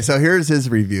building. Okay, so here's his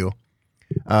review.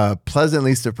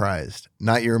 Pleasantly surprised.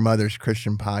 Not your mother's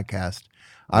Christian podcast.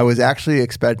 I was actually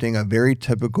expecting a very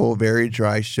typical, very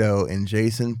dry show, and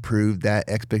Jason proved that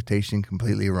expectation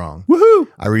completely wrong. Woohoo!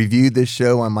 I reviewed this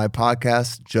show on my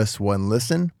podcast, just one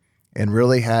listen, and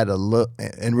really had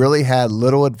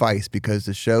little advice because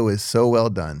the show is so well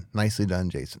done. Nicely done,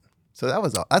 Jason. So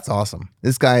that's awesome.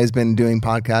 This guy has been doing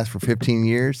podcasts for 15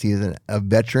 years. He is a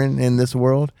veteran in this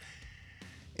world,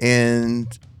 and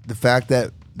the fact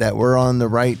that we're on the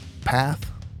right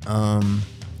path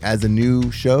as a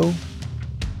new show,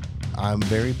 I'm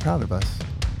very proud of us.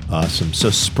 Awesome.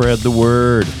 So spread the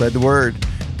word. Spread the word.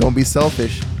 Don't be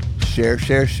selfish. Share,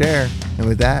 share, share. And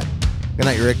with that, good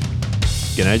night, Rick.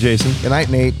 Good night, Jason. Good night,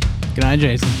 Nate. Good night,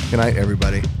 Jason. Good night,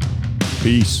 everybody.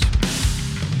 Peace.